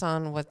focus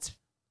on what's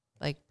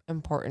like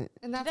important.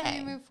 And that's today. how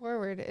you move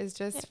forward is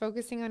just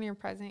focusing on your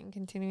present and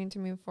continuing to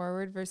move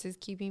forward versus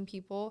keeping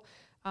people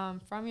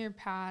from your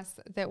past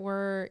that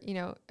were, you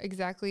know,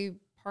 exactly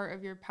part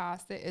of your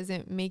past that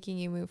isn't making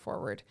you move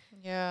forward.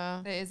 Yeah.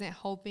 That isn't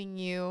helping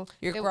you.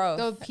 Your growth.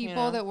 The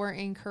people that were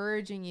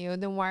encouraging you,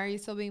 then why are you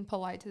still being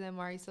polite to them?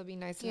 Why are you still being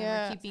nice to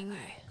them? Or keeping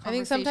I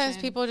think sometimes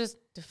people just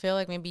feel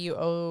like maybe you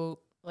owe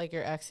like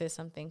your exes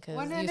something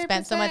because you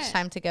spent so much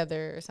time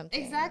together or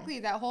something.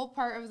 Exactly. That whole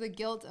part of the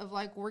guilt of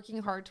like working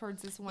hard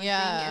towards this one thing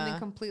and then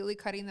completely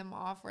cutting them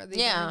off where they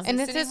don't exist and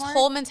it's anymore. this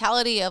whole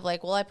mentality of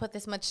like, well, I put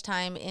this much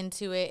time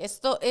into it.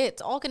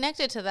 It's all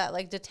connected to that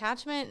like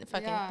detachment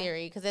fucking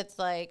theory because it's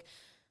like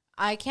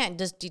I can't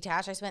just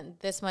detach. I spent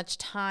this much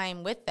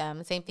time with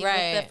them. Same thing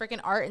with the freaking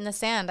art in the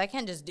sand. I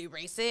can't just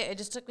erase it. It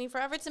just took me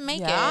forever to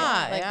make it.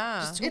 Like,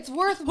 it's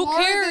worth more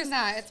than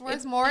that. It's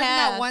worth more than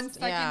that 1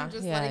 second of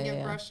just letting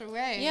it brush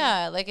away.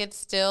 Yeah, like it's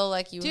still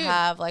like you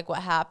have like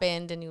what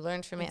happened and you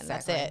learned from it and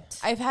that's it.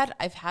 I've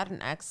had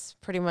an ex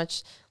pretty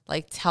much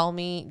like tell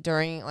me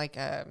during like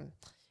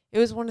it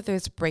was one of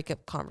those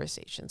breakup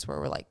conversations where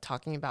we're like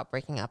talking about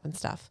breaking up and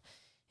stuff.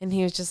 And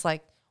he was just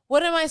like,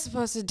 what am I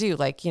supposed to do?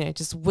 Like, you know,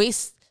 just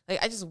waste.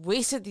 Like I just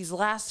wasted these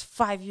last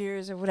 5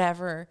 years or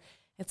whatever.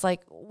 It's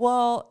like,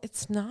 well,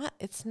 it's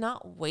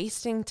not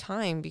wasting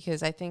time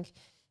because I think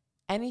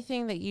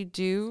anything that you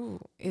do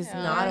is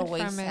not a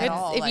waste at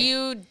all. If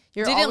you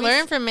didn't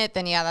learn from it,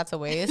 then that's a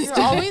waste. You're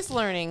always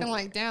learning. I'm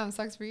like, damn,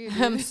 sucks for you.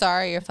 Dude. I'm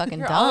sorry, you're fucking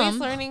you're dumb. Always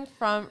learning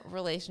from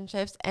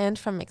relationships and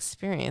from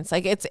experience.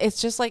 Like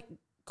it's just like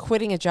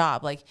quitting a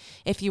job. Like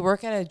if you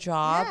work at a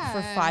job for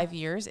Yeah. 5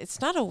 years, it's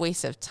not a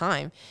waste of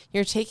time.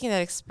 You're taking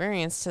that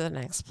experience to the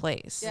next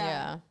place.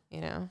 Yeah. You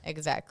know?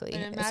 Exactly.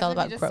 And It's all imagine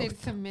about you just growth.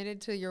 stayed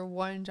committed to your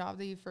one job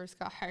that you first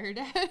got hired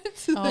at.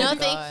 Oh, No, God.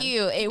 thank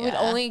you. It would Yeah.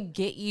 only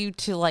get you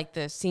to like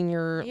the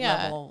senior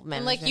level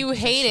And like management you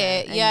hate position,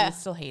 it. and Yeah. you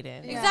still hate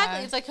it. Yeah.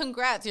 Exactly. It's like,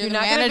 congrats. You're the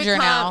not manager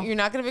now. You're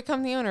not going to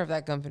become the owner of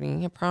that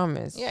company. I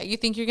promise. Yeah. You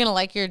think you're going to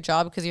like your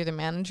job because you're the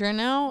manager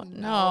now?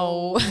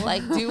 No.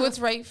 Like do what's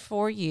right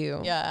for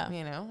you. Yeah.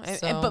 You know, and,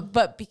 So-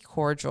 but be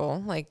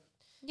cordial. Like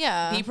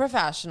Yeah. be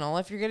professional.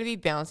 If you're going to be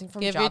bouncing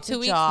from Give your job 2 to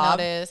weeks job,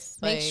 notice.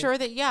 make like- sure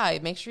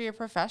that make sure you're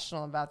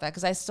professional about that.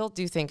 Because I still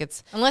do think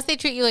it's Unless they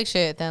treat you like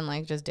shit, then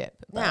like just dip.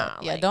 But,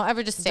 yeah, like, don't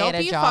ever just stay don't at a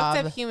be a job.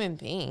 fucked up human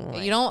being.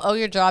 Like, You don't owe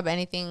your job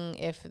anything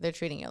if they're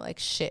treating you like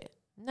shit.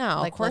 No,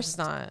 like, of course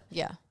let's- not.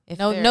 Yeah. If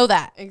No, they're- know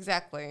that.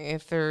 exactly.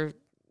 If they're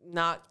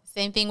not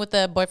Same thing with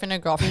the boyfriend or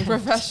girlfriend.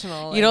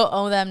 professional, You don't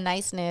owe them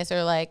niceness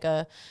or like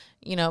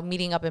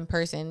meeting up in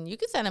person. You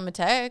could send them a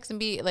text and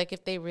be like,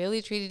 if they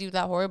really treated you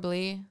that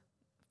horribly,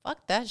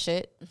 fuck that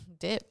shit.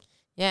 Dip.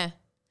 Yeah.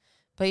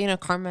 But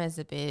karma is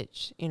a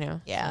bitch,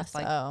 Yeah, So it's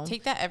like so-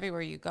 take that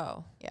everywhere you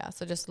go. Yeah,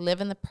 so just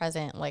live in the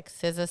present. Like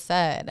SZA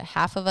said,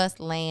 half of us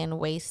laying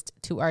waste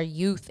to our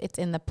youth. It's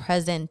in the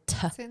present.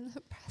 It's in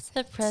the present.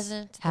 The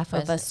present. Half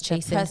of us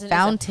chasing present is a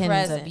fountains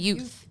present. of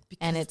youth.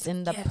 And it's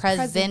in the gift.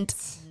 present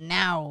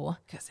now.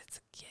 Because it's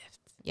a gift.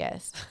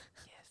 Yes.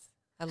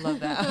 I love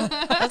that.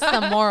 That's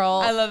the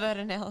moral. I love that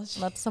analogy.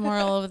 That's the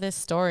moral of this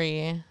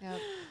story. Yep.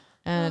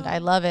 And I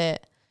love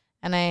it.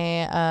 And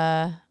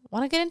I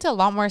want to get into a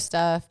lot more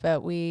stuff,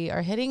 but we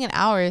are hitting an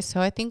hour, so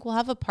I think we'll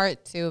have a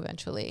part 2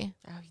 eventually.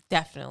 Oh,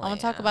 definitely. I want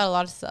to talk about a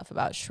lot of stuff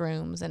about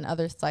shrooms and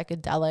other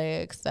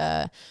psychedelics.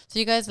 So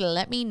you guys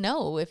let me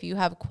know if you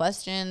have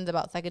questions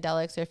about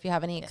psychedelics or if you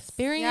have any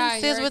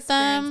experiences your with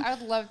them. experience.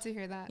 I would love to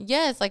hear that.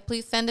 Yes, like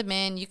please send them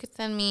in. You could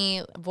send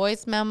me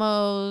voice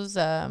memos.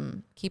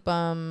 Keep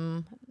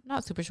them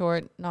not super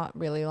short, not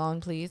really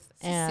long, please.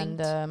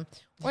 Succinct. And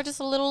or just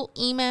a little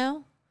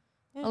email,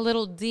 a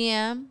little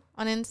DM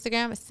on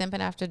Instagram. It's Simpin'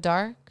 After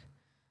Dark.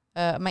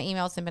 My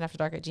email is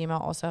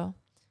simpinafterdark@gmail.com also.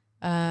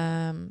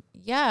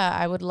 Yeah,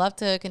 I would love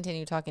to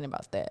continue talking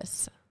about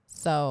this.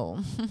 So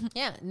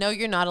Yeah. No,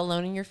 you're not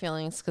alone in your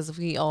feelings because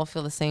we all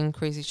feel the same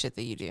crazy shit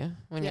that you do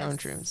when you're on Yes.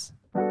 shrooms.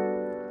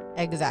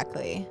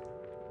 exactly.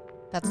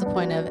 That's the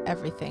point of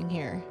everything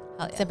here.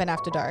 Hell yeah. Simpin'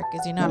 After Dark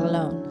is you're not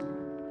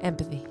alone.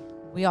 Empathy.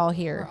 We all We're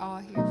here all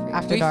here for you.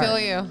 After We dark feel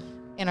you.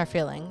 in our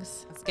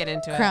feelings. Let's get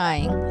into it.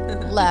 Crying,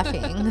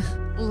 laughing,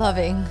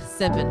 loving,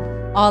 Sipping.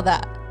 all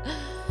that.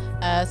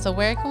 So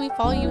where can we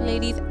follow you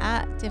ladies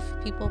at if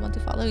people want to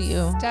follow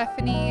you?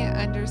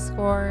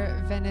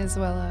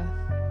 Stephanie_Venezuela.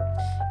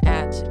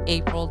 At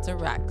April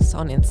Directs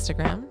on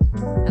Instagram.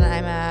 And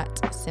I'm at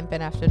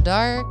Simpin' After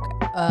Dark.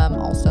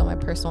 Also, my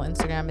personal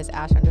Instagram is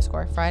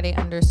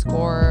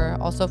 @Ash_Friday_.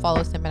 Also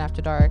follow Simpin'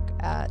 After Dark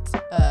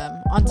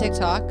on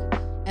TikTok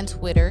and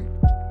Twitter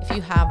if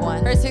you have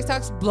one. Her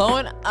TikTok's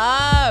blowing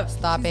up.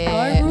 Stop it.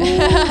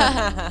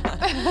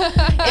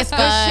 It's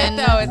good shit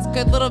though. It's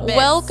good little bits.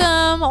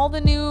 Welcome all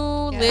the new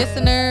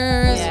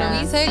listeners Yeah.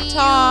 from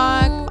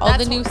TikTok. All the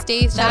That's new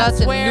states. Shout out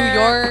to New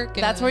York.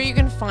 and- That's where you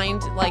can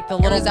find like the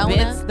little Arizona.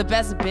 bits, the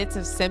best bits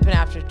of Simpin'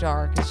 After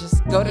Dark. It's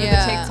just go to the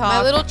TikTok.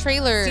 My little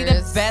trailers. See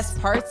the best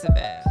parts of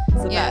it.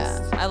 It's the Yeah.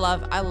 best. I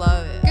love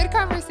it. Good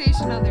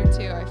conversation on there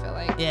too. I feel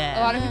like Yeah.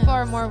 a lot of people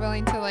are more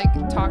willing to like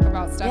talk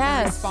about stuff and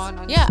Yes. respond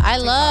on. Yeah, I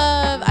TikTok.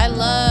 love,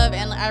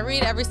 and I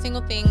read every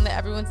single thing that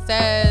everyone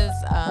says.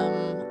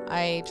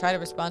 I try to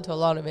respond to a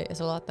lot of it. It's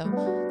a lot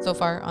though, so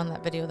far on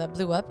that video that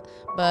blew up.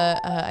 But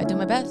I do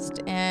my best,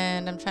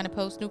 and I'm trying to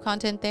post new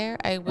content there.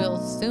 I will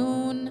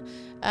soon.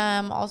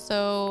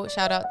 Also,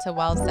 shout out to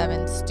Wild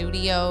 7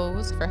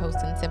 Studios for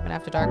hosting Simpin'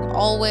 After Dark.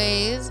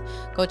 Always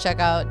go check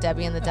out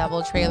Debbie and the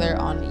Devil trailer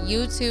on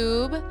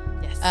YouTube.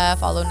 Yes.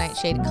 Follow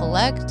Nightshade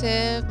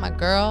Collective, my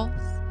girls.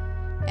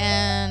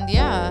 And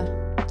yeah,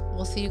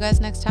 we'll see you guys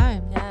next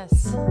time.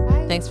 Yes.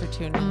 Thanks for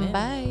tuning in.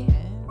 Bye.